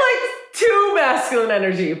 I have like too masculine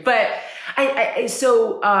energy, but.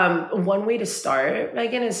 So one way to start,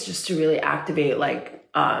 Megan, is just to really activate, like,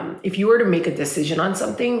 if you were to make a decision on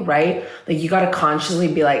something, right? Like you got to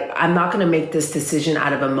consciously be like, I'm not going to make this decision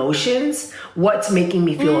out of emotions. What's making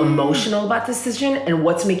me feel emotional about this decision, and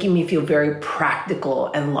what's making me feel very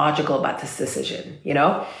practical and logical about this decision, you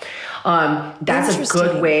know? That's a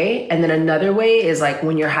good way. And then another way is like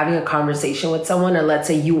when you're having a conversation with someone, and let's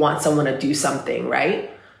say you want someone to do something, right?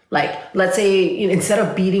 Like, let's say, you know, instead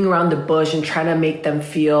of beating around the bush and trying to make them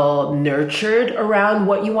feel nurtured around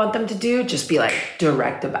what you want them to do, just be like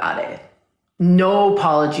direct about it. No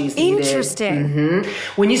apologies needed. Interesting.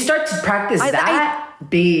 When you start to practice I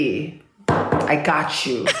got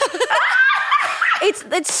you.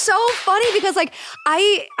 It's so funny because like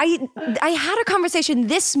I had a conversation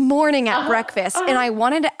this morning at breakfast and I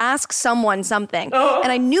wanted to ask someone something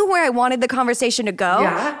and I knew where I wanted the conversation to go,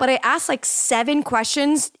 but I asked like 7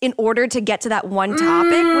 questions in order to get to that one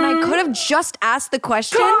topic when I could have just asked the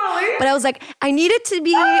question. But I was like, I need it to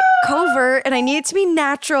be covert and I need it to be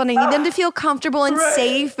natural and I need them to feel comfortable and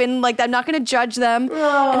safe and like I'm not going to judge them.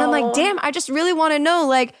 And I'm like, damn, I just really want to know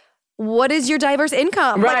like, what is your diverse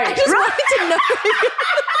income? Right. Like, I just wanted to know.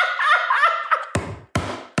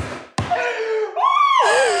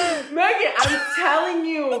 Megan, I'm telling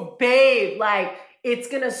you, babe, like, it's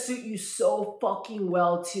going to suit you so fucking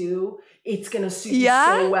well, too. It's going to suit you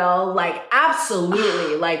so well. Like,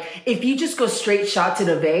 absolutely. Like, if you just go straight shot to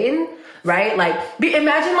the vein, right? Like,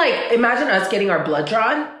 imagine us getting our blood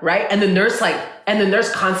drawn, right? And the nurse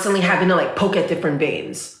constantly having to, like, poke at different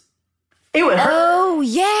veins. It would hurt. Oh,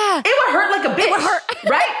 yeah. It would hurt like a bitch. It would hurt.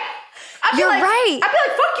 Right? You're right. I'd be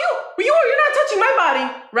like, fuck you. You're not touching my body.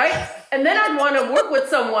 Right? And then I'd want to work with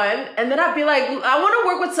someone. And then I'd be like, I want to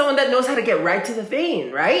work with someone that knows how to get right to the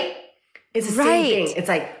vein. Right? It's the same thing. It's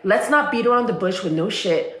like, let's not beat around the bush with no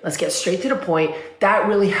shit. Let's get straight to the point. That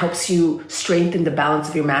really helps you strengthen the balance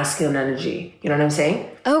of your masculine energy. You know what I'm saying?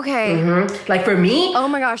 Okay. Like for me. Oh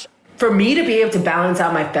my gosh. For me to be able to balance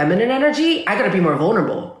out my feminine energy, I got to be more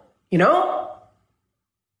vulnerable. You know?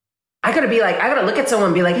 I gotta look at someone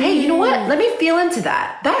and be like, hey, you know what? Let me feel into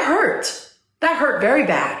that. That hurt. That hurt very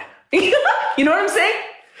bad. You know what I'm saying?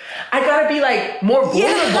 I gotta be like more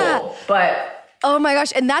vulnerable, but. Oh my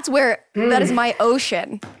gosh. And that's where, that is my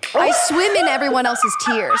ocean. I swim in everyone else's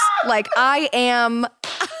tears. Like I am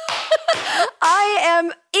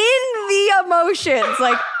in the emotions.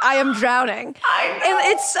 Like I am drowning. I know.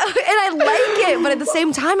 And I like it. But at the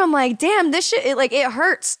same time, I'm like, damn, this shit, it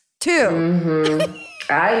hurts too.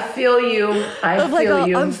 I feel you. I feel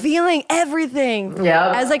you. I'm feeling everything.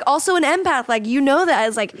 Yeah. As like also an empath, like you know that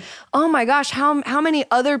as like, oh my gosh, how many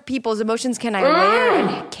other people's emotions can I wear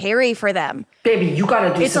and carry for them? Baby, you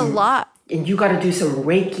gotta do It's a lot. And you gotta do some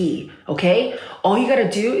Reiki, okay? All you gotta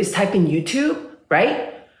do is type in YouTube,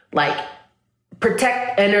 right? Like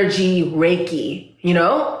protect energy Reiki, you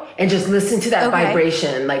know? And just listen to that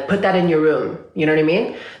vibration, like put that in your room. You know what I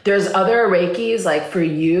mean? There's other Reikis, like for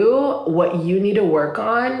you, what you need to work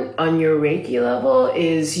on your Reiki level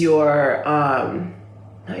is your,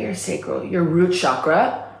 not your sacral, your root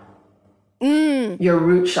chakra. Your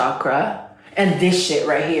root chakra. And this shit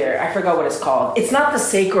right here, I forgot what it's called. It's not the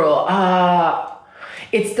sacral,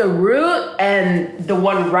 it's the root and the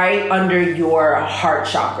one right under your heart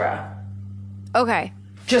chakra. Okay.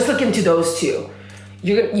 Just look into those two.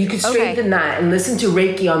 You can strengthen that and listen to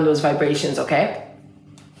Reiki on those vibrations, okay?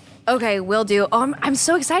 Okay, will do. Oh, I'm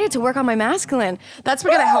so excited to work on my masculine. That's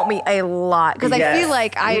going to help me a lot because I feel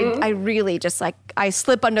like I really just like, I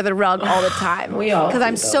slip under the rug all the time. We all Because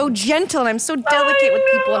I'm so gentle and I'm so delicate with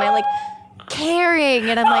people and I like caring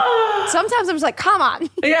and I'm like, sometimes I'm just like, come on.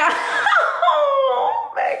 Yeah.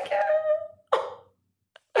 Oh, my God.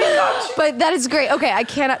 But that is great. Okay, I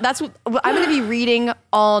cannot. That's what I'm going to be reading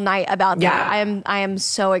all night about that. I am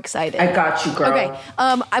so excited. I got you, girl. Okay.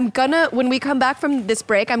 I'm gonna when we come back from this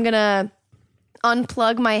break, I'm gonna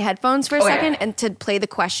unplug my headphones for a second and to play the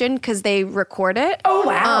question because they record it. Oh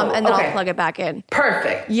wow. And then I'll plug it back in.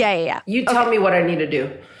 Perfect. Yeah. You tell me what I need to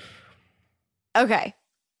do. Okay.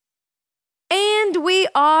 And we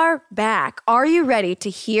are back. Are you ready to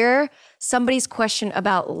hear somebody's question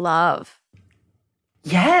about love?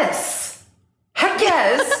 Yes. Heck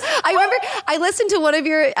yes. I remember I listened to one of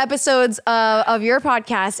your episodes of your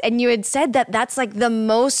podcast and you had said that that's like the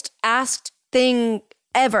most asked thing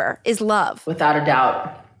ever is love. Without a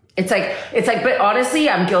doubt. It's like, but honestly,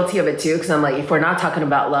 I'm guilty of it too. Cause I'm like, if we're not talking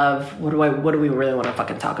about love, what do we really want to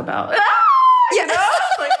fucking talk about? You know?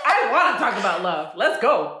 Like, I want to talk about love. Let's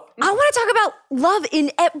go. I want to talk about love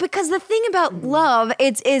because the thing about love,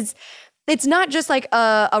 it's not just like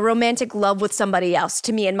a romantic love with somebody else,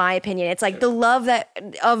 to me, in my opinion. It's like the love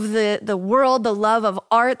of the world, the love of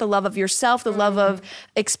art, the love of yourself, the love of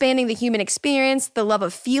expanding the human experience, the love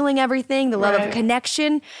of feeling everything, the love of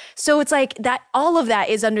connection. So it's like that, all of that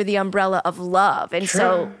is under the umbrella of love. And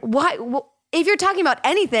so if you're talking about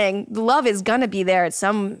anything, love is going to be there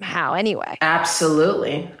somehow anyway.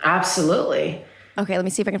 Absolutely. Absolutely. Okay, let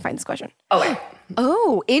me see if I can find this question. Okay.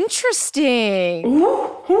 Oh, interesting.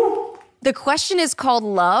 Ooh. The question is called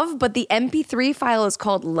love, but the MP3 file is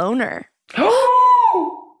called loner.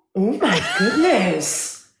 Oh my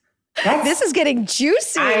goodness. This is getting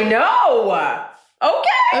juicy. I know.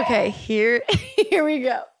 Okay, here we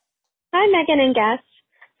go. Hi, Megan and guests.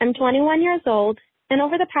 I'm 21 years old, and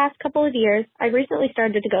over the past couple of years, I recently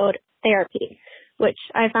started to go to therapy, which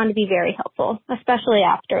I found to be very helpful, especially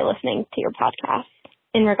after listening to your podcast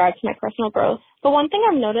in regards to my personal growth. But one thing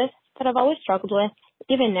I've noticed that I've always struggled with,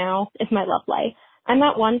 even now, is my love life. I'm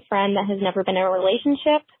that one friend that has never been in a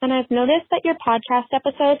relationship, and I've noticed that your podcast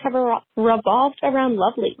episodes have revolved around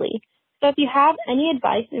love lately. So if you have any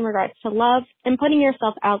advice in regards to love and putting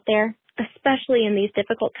yourself out there, especially in these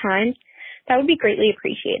difficult times, that would be greatly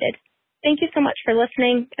appreciated. Thank you so much for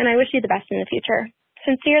listening, and I wish you the best in the future.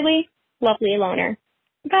 Sincerely, Lovely Loner.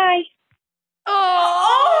 Bye.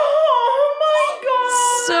 Oh my God.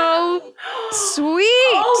 So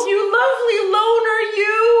sweet. Oh, you lovely loner,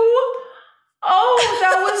 you. Oh,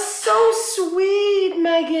 that was so sweet,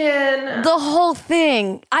 Megan. The whole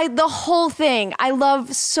thing. I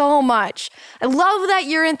love so much. I love that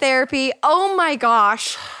you're in therapy. Oh my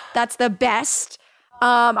gosh. That's the best.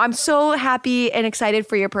 I'm so happy and excited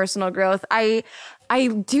for your personal growth. I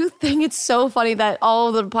do think it's so funny that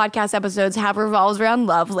all the podcast episodes have revolved around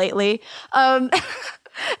love lately.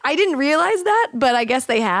 I didn't realize that, but I guess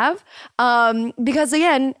they have. Because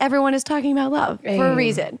again, everyone is talking about love for a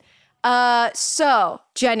reason. So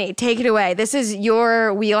Jenny, take it away. This is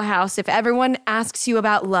your wheelhouse. If everyone asks you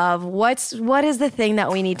about love, what is the thing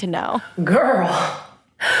that we need to know? Girl.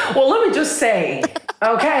 Well, let me just say,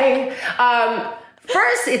 okay.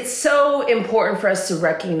 First, it's so important for us to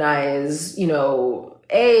recognize,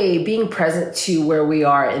 being present to where we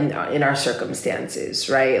are in our circumstances,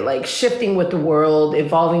 right? Like shifting with the world,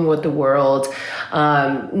 evolving with the world,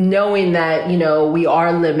 knowing that, we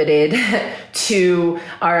are limited to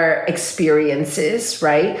our experiences,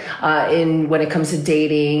 right? When it comes to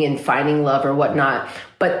dating and finding love or whatnot.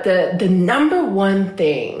 But the number one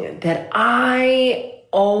thing that I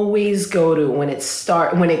always go to when it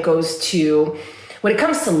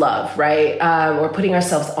comes to love, right? Or putting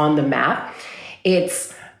ourselves on the map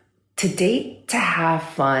It's to date, to have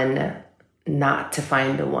fun, not to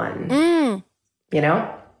find the one. You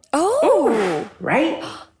know? Oh. Right?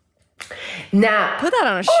 Now, put that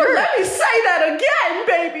on a shirt. Let me say that again,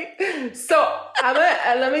 baby. So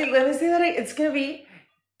let me say that again. It's gonna be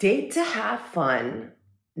date to have fun,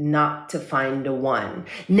 not to find the one.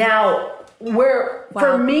 Now,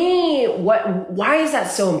 for me, why is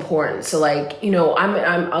that so important? So like, you know,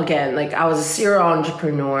 I'm again, like I was a serial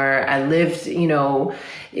entrepreneur. I lived, you know,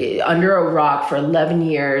 under a rock for 11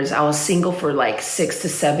 years. I was single for like 6 to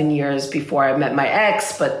 7 years before I met my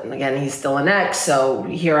ex, but again, he's still an ex. So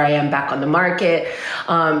here I am back on the market.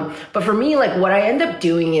 But for me, like what I end up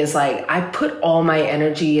doing is like, I put all my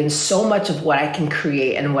energy in so much of what I can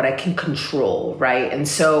create and what I can control. Right. And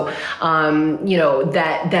so, you know,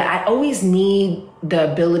 that I always need the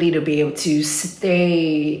ability to be able to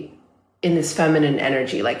stay in this feminine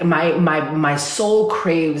energy. Like my soul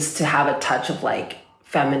craves to have a touch of like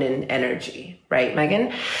feminine energy, right,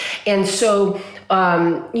 Megan? And so,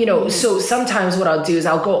 you know, so sometimes what I'll do is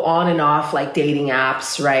I'll go on and off like dating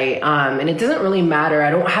apps, right? And it doesn't really matter.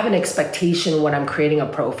 I don't have an expectation when I'm creating a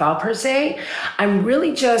profile per se. I'm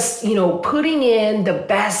really just, you know, putting in the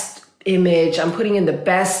best image. I'm putting in the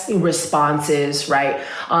best responses, right?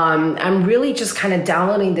 I'm really just kind of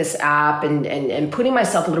downloading this app and putting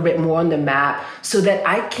myself a little bit more on the map so that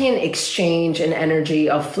I can exchange an energy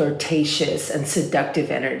of flirtatious and seductive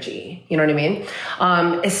energy. You know what I mean?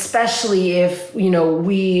 Especially if, you know,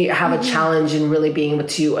 we have a challenge in really being able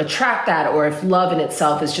to attract that, or if love in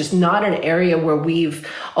itself is just not an area where we've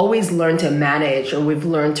always learned to manage or we've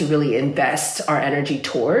learned to really invest our energy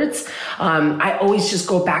towards. I always just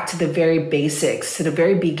go back to the very basics, to the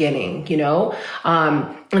very beginning, you know?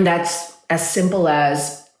 And that's as simple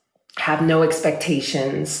as have no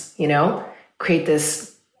expectations, you know, create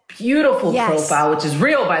this beautiful profile, which is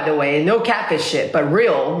real, by the way, no catfish shit, but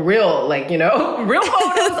real, like, you know, real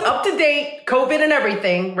photos, up to date, COVID and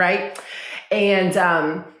everything. Right. And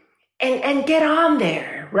get on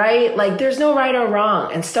there, right? Like there's no right or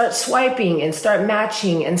wrong, and start swiping and start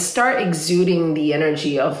matching and start exuding the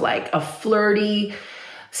energy of like a flirty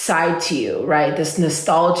side to you, right? This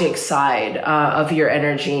nostalgic side of your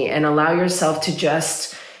energy, and allow yourself to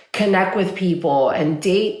just connect with people and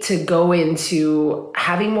date to go into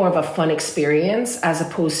having more of a fun experience as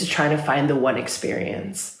opposed to trying to find the one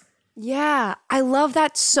experience. Yeah, I love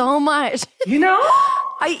that so much. You know?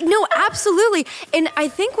 No, absolutely. And I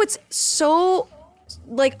think what's so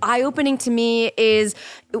like eye-opening to me is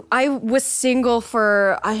I was single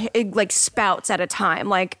for like spouts at a time.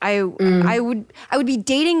 Like I would be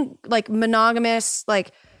dating like monogamous,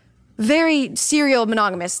 like very serial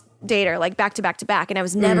monogamous dater, like back to back to back. And I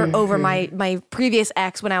was never over my previous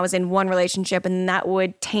ex when I was in one relationship, and that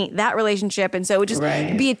would taint that relationship. And so it would just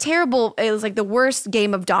be a terrible, it was like the worst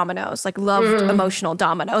game of dominoes, like loved emotional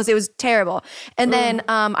dominoes. It was terrible. And then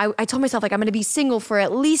I told myself like, I'm going to be single for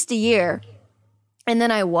at least a year. And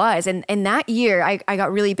then I was, and that year I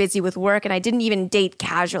got really busy with work, and I didn't even date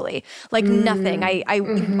casually, like nothing.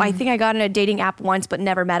 I think I got in a dating app once, but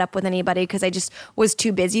never met up with anybody because I just was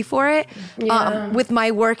too busy for it with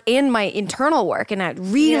my work and my internal work. And I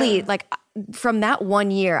really like from that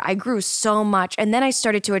 1 year, I grew so much. And then I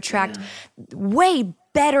started to attract way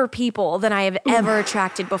better people than I have ever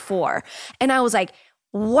attracted before. And I was like,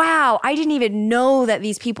 wow, I didn't even know that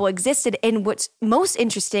these people existed. And what's most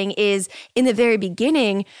interesting is in the very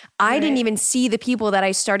beginning, I didn't even see the people that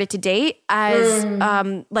I started to date as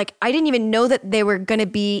like, I didn't even know that they were going to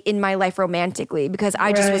be in my life romantically, because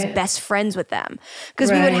I just was best friends with them.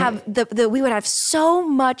 Because we would have we would have so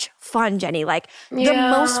much fun, Jenny, like the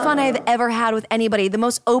most fun I've ever had with anybody, the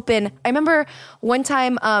most open. I remember one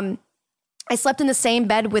time, I slept in the same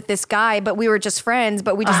bed with this guy, but we were just friends,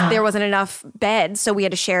 but we just, there wasn't enough beds. So we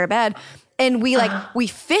had to share a bed. And we we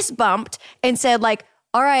fist bumped and said like,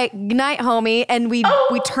 all right, good night, homie. And we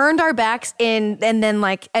turned our backs in and then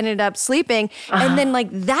like ended up sleeping. And then like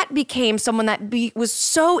that became someone that was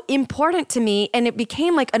so important to me. And it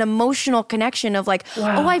became like an emotional connection of like,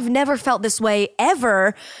 oh, I've never felt this way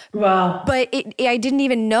ever. Wow. But I didn't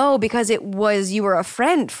even know, because it was, you were a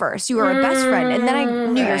friend first. You were a best friend. And then I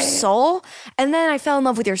knew your soul. And then I fell in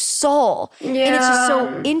love with your soul. Yeah. And it's just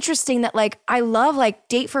so interesting that like, I love like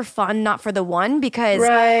date for fun, not for the one, because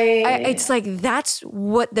it's like, that's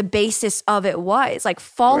what the basis of it was. Like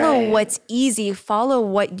follow what's easy, follow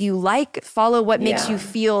what you like, follow what makes you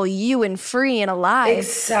feel you and free and alive.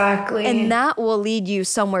 Exactly. And that will lead you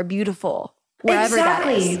somewhere beautiful, wherever that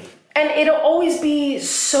is. And it'll always be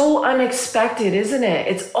so unexpected, isn't it?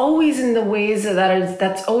 It's always in the ways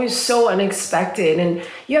that's always so unexpected. And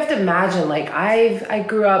you have to imagine, like, I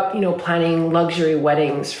grew up, planning luxury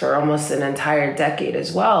weddings for almost an entire decade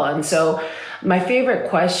as well. And so my favorite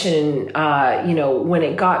question, when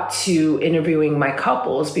it got to interviewing my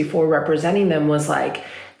couples before representing them was like,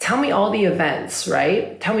 tell me all the events,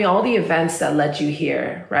 right? Tell me all the events that led you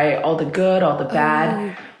here, right? All the good, all the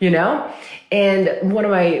bad, And one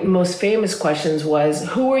of my most famous questions was,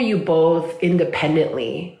 who are you both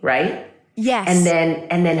independently, right? Yes.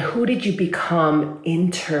 And then who did you become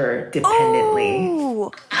interdependently?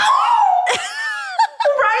 Oh.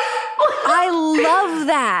 Right? I love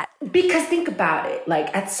that. Because think about it.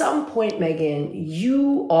 Like, at some point, Megan,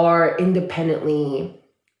 you are independently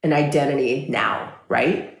an identity now,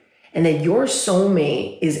 right? And then your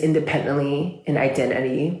soulmate is independently an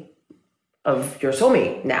identity of your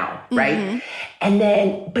soulmate now, right?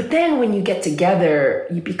 And but then when you get together,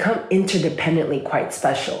 you become interdependently quite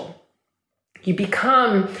special. You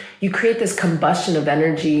create this combustion of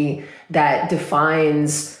energy that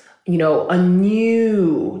defines, a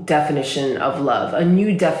new definition of love, a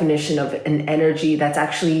new definition of an energy that's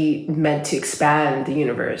actually meant to expand the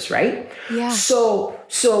universe, right? Yeah. So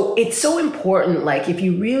it's so important, like, if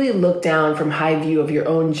you really look down from high view of your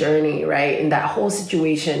own journey, right, in that whole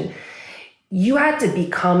situation, you had to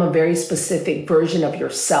become a very specific version of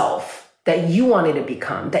yourself that you wanted to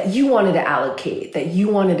become, that you wanted to allocate, that you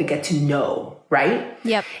wanted to get to know, right?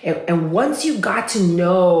 Yep. And once you got to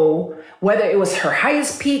know, whether it was her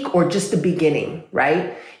highest peak or just the beginning,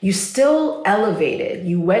 right? You still elevated.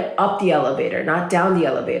 You went up the elevator, not down the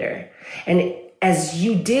elevator. And as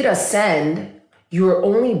you did ascend, you were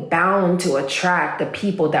only bound to attract the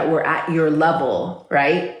people that were at your level,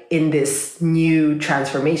 right? In this new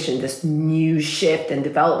transformation, this new shift and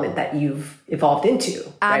development that you've evolved into,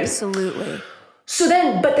 right? Absolutely. So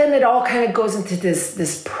but then it all kind of goes into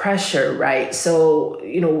this pressure, right? So,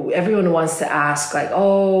 everyone wants to ask, like,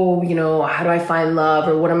 oh, how do I find love,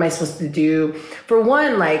 or what am I supposed to do? For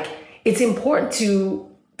one, like, it's important to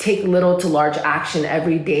take little to large action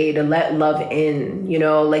every day to let love in,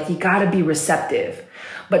 like, you got to be receptive.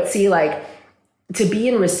 But see, like, to be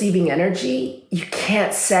in receiving energy, you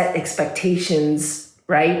can't set expectations,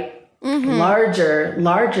 right?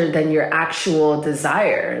 Larger than your actual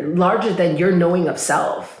desire, larger than your knowing of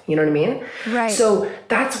self. You know what I mean? Right. So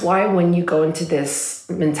that's why when you go into this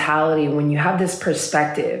mentality, when you have this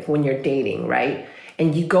perspective, when you're dating, right?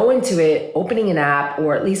 And you go into it opening an app,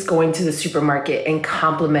 or at least going to the supermarket and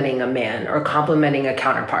complimenting a man or complimenting a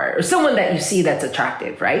counterpart or someone that you see that's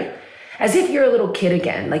attractive, right? As if you're a little kid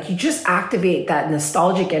again. Like, you just activate that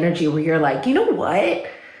nostalgic energy where you're like, you know what?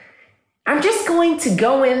 I'm just going to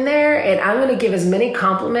go in there and I'm going to give as many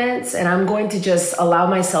compliments, and I'm going to just allow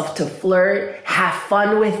myself to flirt, have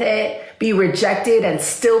fun with it, be rejected and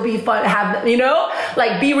still be fun,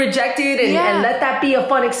 be rejected and let that be a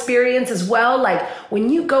fun experience as well. Like,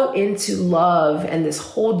 when you go into love and this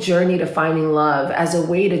whole journey to finding love as a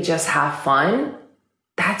way to just have fun,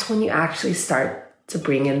 that's when you actually start to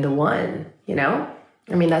bring in the one,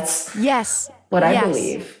 I mean, that's what I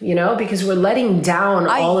believe, because we're letting down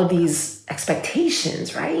all of these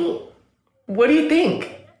expectations, right? What do you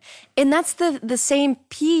think? And that's the same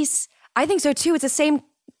piece. I think so too. It's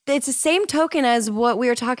the same token as what we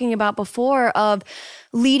were talking about before of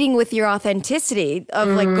leading with your authenticity, of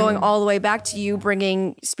like going all the way back to you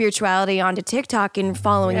bringing spirituality onto TikTok and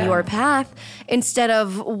following your path instead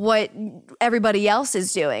of what everybody else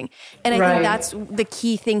is doing. And I think that's the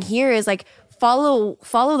key thing here is like, follow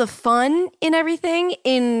the fun in everything,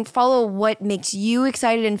 and follow what makes you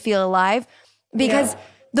excited and feel alive. Because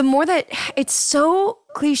the more that it's so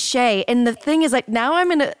cliche, and the thing is, like, now I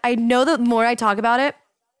know that the more I talk about it,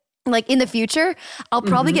 like in the future, I'll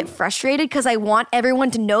probably get frustrated because I want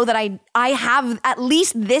everyone to know that I have at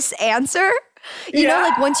least this answer. You know,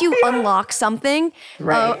 like once you unlock something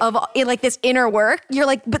of like this inner work, you're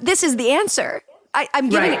like, but this is the answer. I'm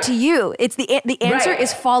giving it to you. It's the answer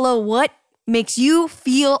is follow what makes you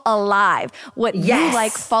feel alive, what you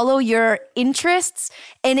like, follow your interests,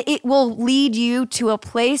 and it will lead you to a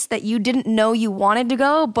place that you didn't know you wanted to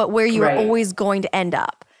go, but where you are always going to end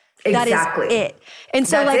up. Exactly. That is it. And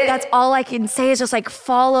so that's all I can say is just like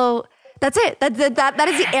follow. That's it. That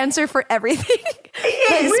is the answer for everything.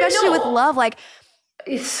 Especially with love. Like,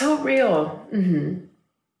 it's so real. Mm-hmm.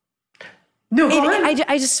 No, go on.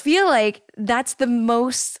 I just feel like that's the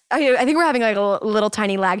most, I think we're having like a little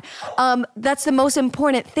tiny lag. That's the most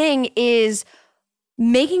important thing is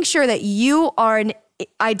making sure that you are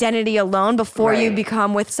identity alone before you Right.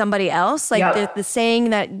 become with somebody else. Like Yep. the saying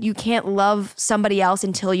that you can't love somebody else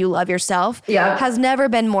until you love yourself Yep. has never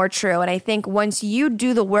been more true. And I think once you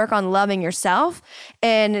do the work on loving yourself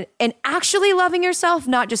and actually loving yourself,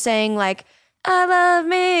 not just saying like, I love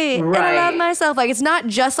me and I love Right. myself. Like it's not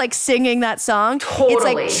just like singing that song. It's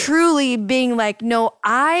like Totally. truly being like, no,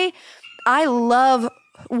 I love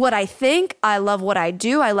what I think. I love what I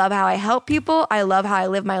do. I love how I help people. I love how I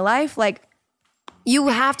live my life. Like you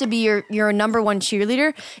have to be your number one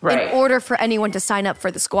cheerleader Right. in order for anyone to sign up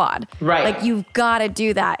for the squad. Right. Like you've got to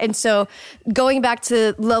do that. And so going back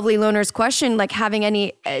to Lovely Loner's question, like having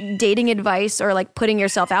any dating advice or like putting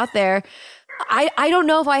yourself out there, I don't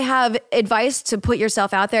know if I have advice to put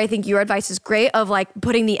yourself out there. I think your advice is great of like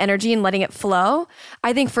putting the energy and letting it flow.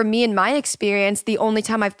 I think for me in my experience, the only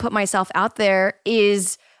time I've put myself out there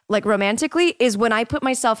is like romantically is when I put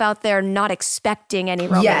myself out there not expecting any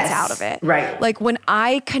romance Yes. out of it. Right. Like when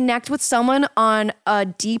I connect with someone on a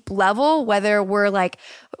deep level, whether we're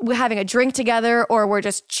having a drink together or we're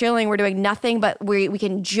just chilling, we're doing nothing, but we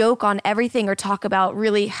can joke on everything or talk about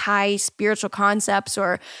really high spiritual concepts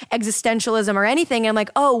or existentialism or anything. I'm like,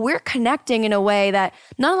 oh, we're connecting in a way that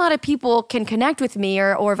not a lot of people can connect with me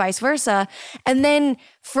or vice versa. And then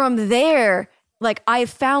from there, like I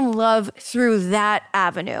found love through that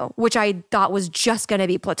avenue, which I thought was just going to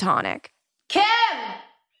be platonic. Kim,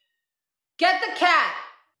 get the cat.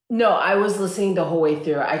 No, I was listening the whole way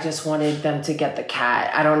through. I just wanted them to get the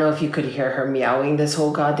cat. I don't know if you could hear her meowing this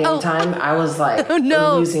whole goddamn time. I was like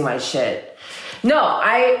losing my shit. No,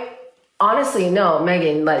 honestly, no,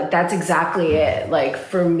 Megan, like that's exactly it. Like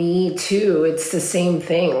for me too, it's the same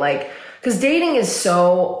thing. Like, because dating is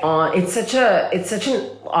so on, it's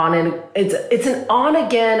an on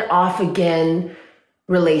again, off again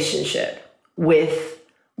relationship with,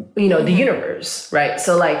 the universe, right?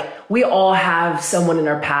 So like we all have someone in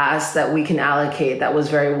our past that we can allocate that was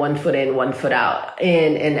very 1 foot in, 1 foot out,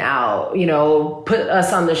 in and out, put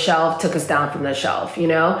us on the shelf, took us down from the shelf,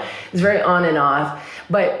 it's very on and off.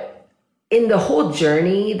 But in the whole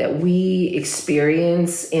journey that we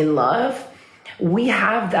experience in love, we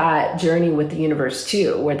have that journey with the universe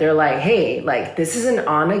too, where they're like, hey, like this is an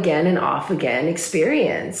on again and off again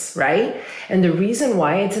experience, right? And the reason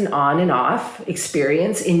why it's an on and off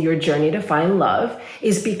experience in your journey to find love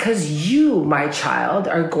is because you, my child,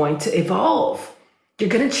 are going to evolve. You're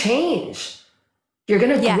going to change. You're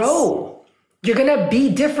going to grow. You're going to be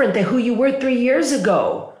different than who you were 3 years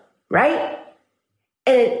ago, right?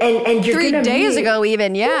 And you're 3 days ago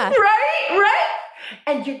even, yeah. Right.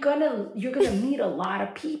 And you're gonna meet a lot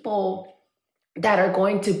of people that are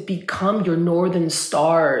going to become your northern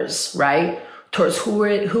stars, right? Towards who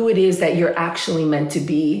it is that you're actually meant to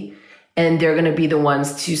be. And they're gonna be the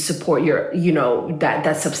ones to support your,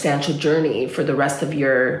 that substantial journey for the rest of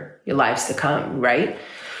your lives to come, right?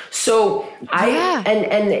 So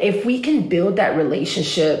and if we can build that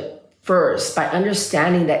relationship first by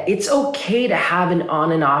understanding that it's okay to have an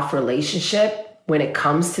on and off relationship when it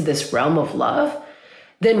comes to this realm of love,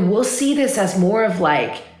 then we'll see this as more of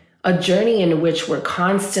like a journey in which we're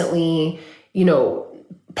constantly, a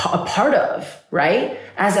part of, right?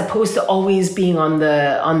 As opposed to always being on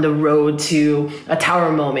the road to a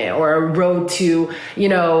tower moment or a road to,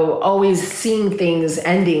 always seeing things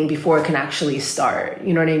ending before it can actually start.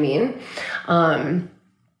 You know what I mean?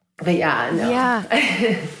 But yeah, no. Yeah.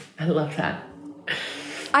 I love that.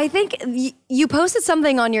 I think you posted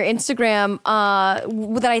something on your Instagram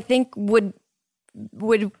that I think would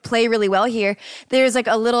play really well here. There's like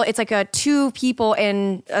it's like a two people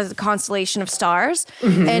in a constellation of stars.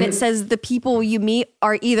 Mm-hmm. And it says the people you meet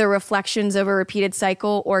are either reflections of a repeated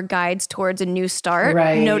cycle or guides towards a new start.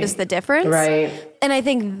 Right. Notice the difference. Right. And I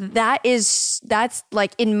think that's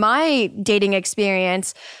like in my dating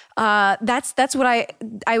experience, that's what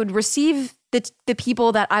I would receive the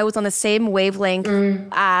people that I was on the same wavelength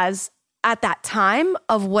as at that time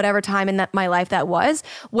of whatever time in my life that was,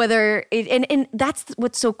 and that's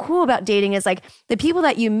what's so cool about dating is like the people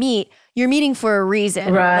that you meet, you're meeting for a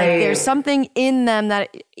reason. Right. Like there's something in them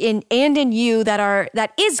that in you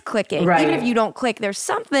that is clicking. Right. Even if you don't click, there's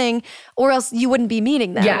something, or else you wouldn't be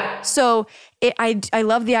meeting them. Yeah. So I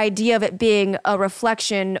love the idea of it being a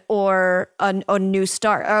reflection or a new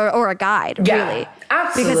start or a guide, really.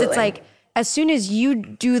 Absolutely. Because it's like, as soon as you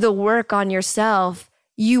do the work on yourself,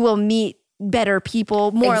 you will meet better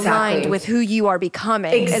people, more aligned with who you are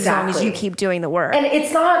becoming, as long as you keep doing the work. And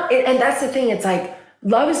it's not, and that's the thing, it's like,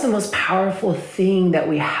 love is the most powerful thing that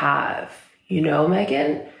we have,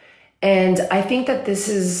 Megan? And I think that this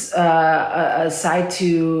is a side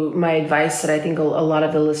to my advice that I think a lot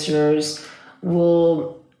of the listeners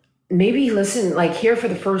will maybe listen, like here for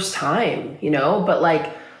the first time, you know, but like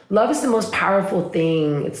love is the most powerful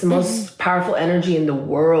thing. It's the most powerful energy in the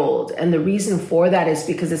world. And the reason for that is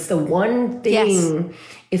because it's the one thing,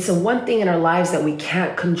 it's the one thing in our lives that we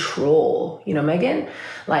can't control. You know, Megan,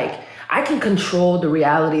 like I can control the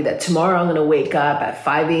reality that tomorrow I'm going to wake up at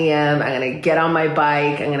 5 a.m. I'm going to get on my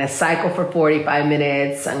bike. I'm going to cycle for 45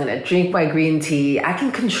 minutes. I'm going to drink my green tea. I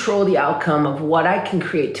can control the outcome of what I can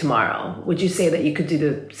create tomorrow. Would you say that you could do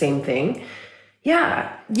the same thing?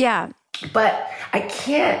 Yeah. Yeah. But I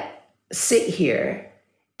can't sit here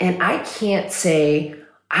and I can't say,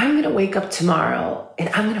 I'm going to wake up tomorrow and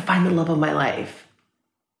I'm going to find the love of my life.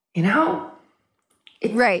 You know?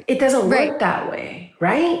 It doesn't work that way,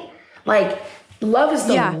 right? Like, love is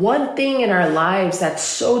the one thing in our lives that's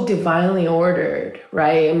so divinely ordered,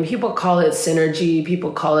 right? And people call it synergy.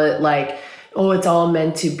 People call it like, oh, it's all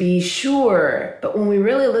meant to be, sure. But when we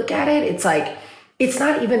really look at it, it's like, it's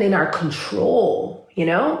not even in our control, you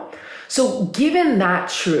know? So given that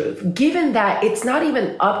truth, given that it's not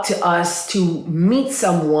even up to us to meet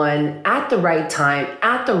someone at the right time,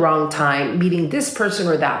 at the wrong time, meeting this person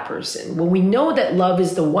or that person, when we know that love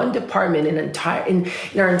is the one department in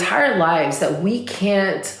our entire lives that we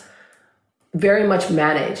can't very much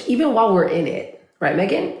manage, even while we're in it, right,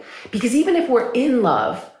 Megan? Because even if we're in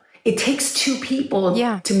love, it takes two people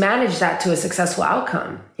to manage that to a successful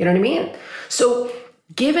outcome. You know what I mean? So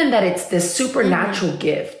given that it's this supernatural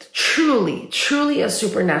gift, truly a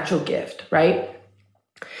supernatural gift, right?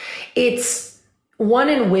 It's one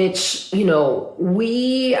in which, you know,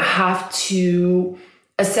 we have to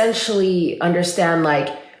essentially understand, like,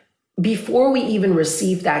 before we even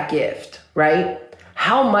receive that gift, right?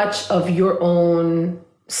 How much of your own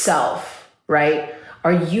self, right,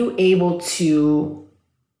 are you able to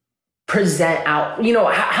present out? You know,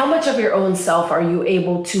 how much of your own self are you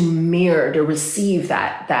able to mirror to receive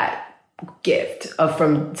that gift of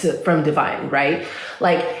from divine, right?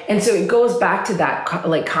 Like, and so it goes back to that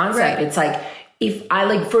concept. Right. It's like, if I,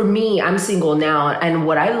 like, for me, I'm single now, and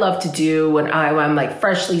what I love to do when I'm like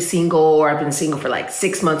freshly single, or I've been single for like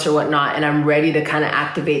 6 months or whatnot, and I'm ready to kind of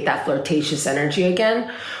activate that flirtatious energy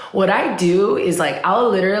again, what I do is, like, I'll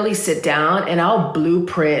literally sit down and I'll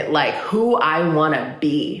blueprint like who I want to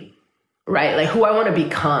be. Right? Like who I want to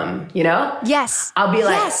become, you know? Yes. I'll be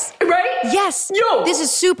like, right? Yes. Yo. This is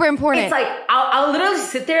super important. It's like, I'll literally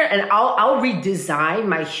sit there and I'll redesign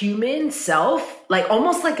my human self, like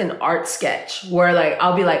almost like an art sketch, where like,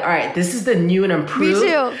 I'll be like, all right, this is the new and improved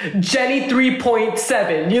Jenny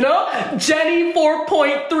 3.7, you know? Jenny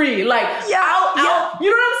 4.3. Like, I'll, you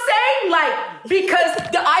know what I'm saying? Like, because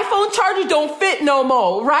the iPhone charger don't fit no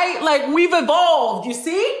more, right? Like, we've evolved, you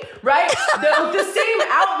see? Right? The same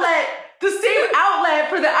outlet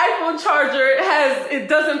for the iPhone charger it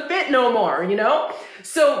doesn't fit no more, you know?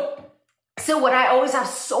 So what I always have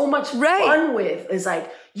so much fun with is,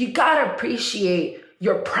 like, you gotta appreciate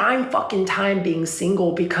your prime fucking time being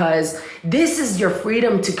single, because this is your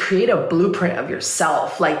freedom to create a blueprint of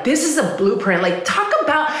yourself. Like, this is a blueprint. Like, talk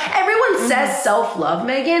about, everyone says self-love,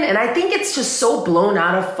 Megan, and I think it's just so blown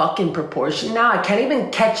out of fucking proportion now. I can't even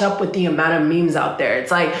catch up with the amount of memes out there. It's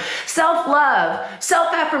like self-love,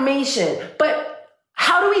 self-affirmation, but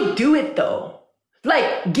how do we do it though?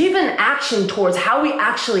 Like, give an action towards how we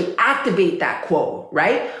actually activate that quote,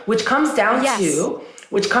 right? Which comes down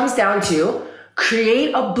to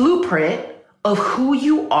create a blueprint of who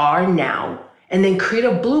you are now, and then create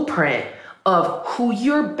a blueprint of who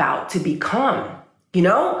you're about to become, you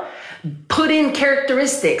know? Put in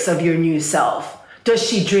characteristics of your new self. Does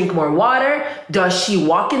she drink more water? Does she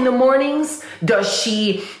walk in the mornings? Does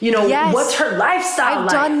she, you know, what's her lifestyle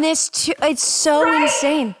like? I've done this too. It's so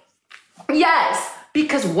insane. Yes,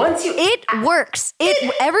 because once you... It works.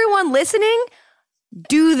 Everyone listening,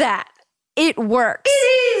 do that. It works.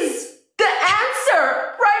 It is the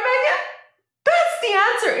answer, right, Megan? That's the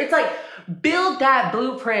answer. It's like, build that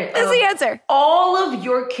blueprint. That's the answer. All of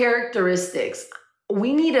your characteristics.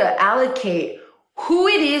 We need to allocate who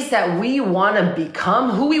it is that we want to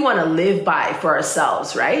become, who we want to live by for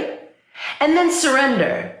ourselves, right? And then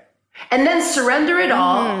surrender. And then surrender it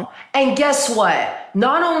all. And guess what?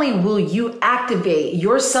 Not only will you activate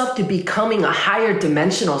yourself to becoming a higher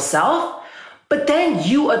dimensional self, but then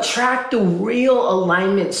you attract the real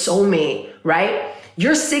alignment soulmate, right?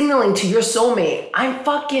 You're signaling to your soulmate, I'm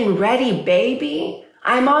fucking ready, baby.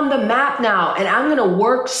 I'm on the map now, and I'm going to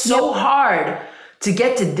work so hard to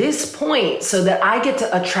get to this point so that I get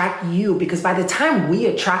to attract you. Because by the time we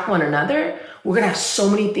attract one another, we're going to have so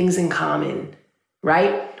many things in common,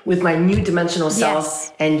 right? With my new dimensional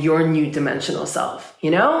self and your new dimensional self,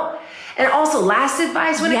 you know? And also, last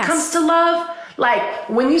advice when it comes to love, Like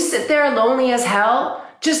when you sit there lonely as hell,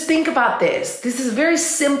 just think about this. This is a very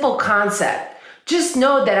simple concept. Just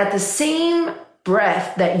know that at the same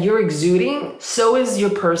breath that you're exuding, so is your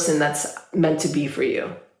person that's meant to be for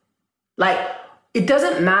you. Like, it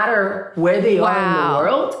doesn't matter where they are in the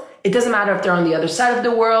world. It doesn't matter if they're on the other side of the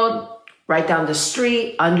world, right down the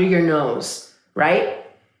street, under your nose, right?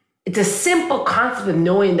 It's a simple concept of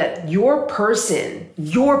knowing that your person,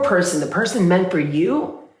 the person meant for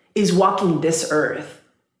you, is walking this earth.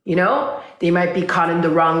 You know, they might be caught in the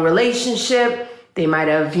wrong relationship. They might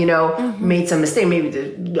have, made some mistake, maybe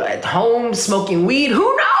they're at home smoking weed.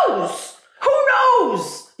 Who knows?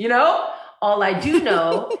 All I do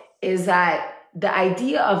know is that the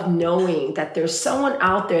idea of knowing that there's someone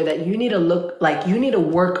out there that you need to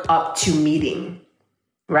work up to meeting,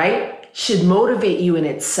 right? Should motivate you in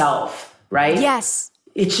itself, right? Yes.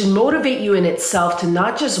 It should motivate you in itself to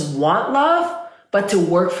not just want love, but to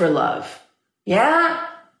work for love. Yeah?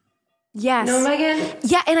 Yes. No, Megan?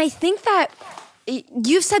 Yeah, and I think that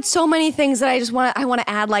you've said so many things that I want to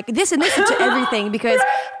add like this and this to everything, because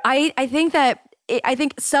I think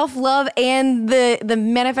self-love and the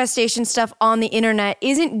manifestation stuff on the internet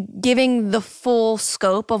isn't giving the full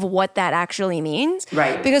scope of what that actually means.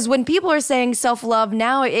 Right. Because when people are saying self-love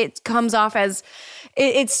now, it comes off as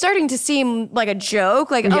it's starting to seem like a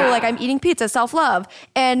joke, like, oh, like I'm eating pizza, self-love.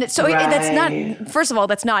 And so that's not, first of all,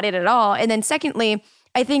 that's not it at all. And then secondly,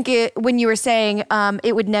 I think when you were saying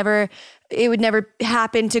it would never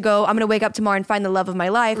happen to go, I'm going to wake up tomorrow and find the love of my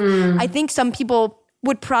life. I think some people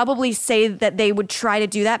would probably say that they would try to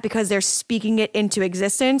do that because they're speaking it into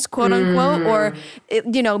existence, quote unquote, or,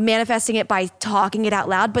 manifesting it by talking it out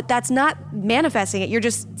loud. But that's not manifesting it. You're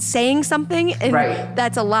just saying something and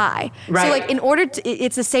that's a lie. Right. So like in order to,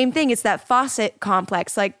 it's the same thing. It's that faucet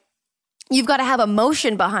complex. Like, you've got to have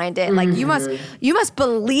emotion behind it. Like you must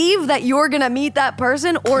believe that you're going to meet that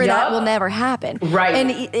person or that will never happen. Right. And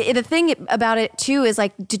the thing about it too is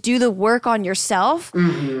like to do the work on yourself.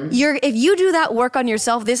 If you do that work on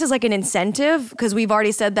yourself, this is like an incentive, because we've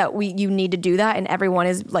already said that you need to do that. And everyone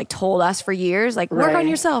has like told us for years, like work on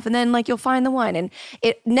yourself and then like you'll find the one. And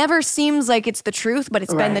it never seems like it's the truth, but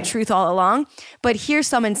it's been the truth all along. But here's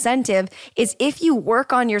some incentive is if you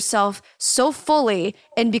work on yourself so fully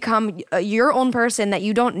and become your own person that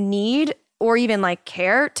you don't need or even like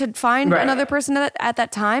care to find another person at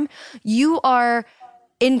that time, you are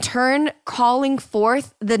in turn calling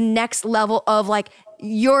forth the next level of like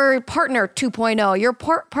your partner 2.0, your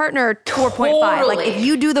partner 4.5. Like if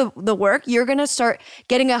you do the work, you're going to start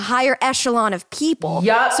getting a higher echelon of people.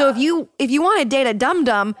 So if you want to date a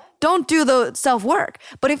dum-dum, don't do the self-work.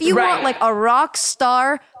 But if you want like a rock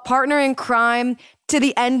star partner in crime to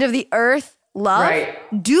the end of the earth, love,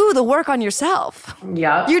 do the work on yourself.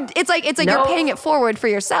 It's like you're paying it forward for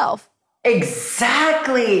yourself.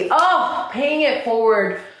 Exactly. Oh, paying it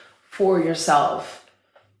forward for yourself.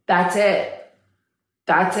 That's it.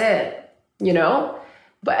 But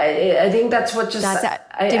I think that's what just... That's it.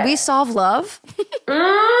 Did we solve love?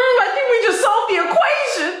 I think we just solved the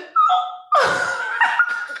equation.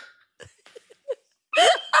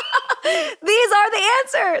 These are the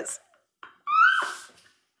answers.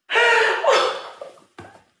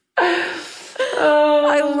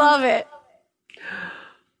 I love it.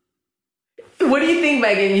 What do you think,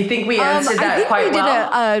 Megan? You think we answered that quite well?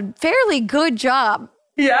 I think we did a fairly good job.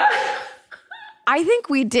 Yeah? I think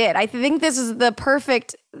we did. I think this is the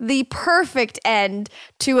perfect end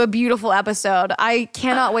to a beautiful episode. I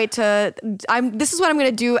cannot wait to... This is what I'm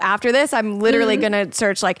going to do after this. I'm literally going to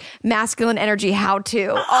search like masculine energy how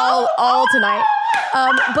to all tonight.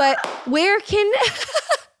 But where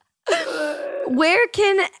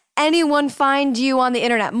can anyone find you on the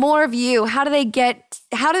internet? More of you. How do they get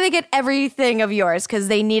everything of yours? Because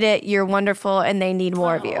they need it. You're wonderful, and they need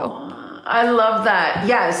more of you. I love that.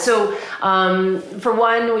 Yeah. So, for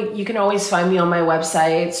one, you can always find me on my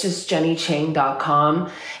website. It's just jennychang.com.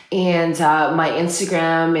 And my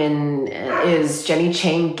Instagram is Jenny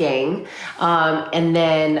Chang Gang. And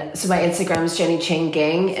then, so my Instagram is Jenny Chang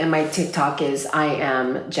Gang, and my TikTok is I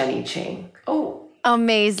am Jenny Chang. Oh.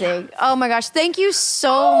 Amazing. Oh my gosh. Thank you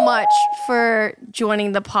so much for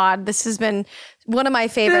joining the pod. This has been one of my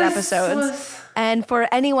favorite episodes. And for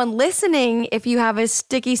anyone listening, if you have a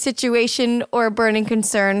sticky situation or a burning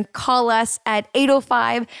concern, call us at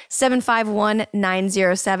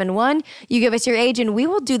 805-751-9071. You give us your age and we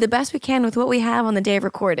will do the best we can with what we have on the day of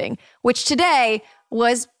recording, which today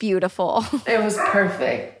was beautiful. It was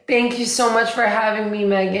perfect. Thank you so much for having me,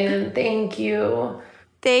 Megan. Thank you.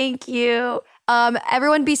 Thank you.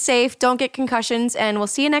 Everyone be safe. Don't get concussions. And we'll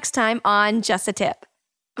see you next time on Just a Tip.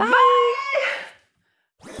 Bye.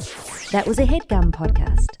 Bye. That was a HeadGum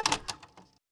podcast.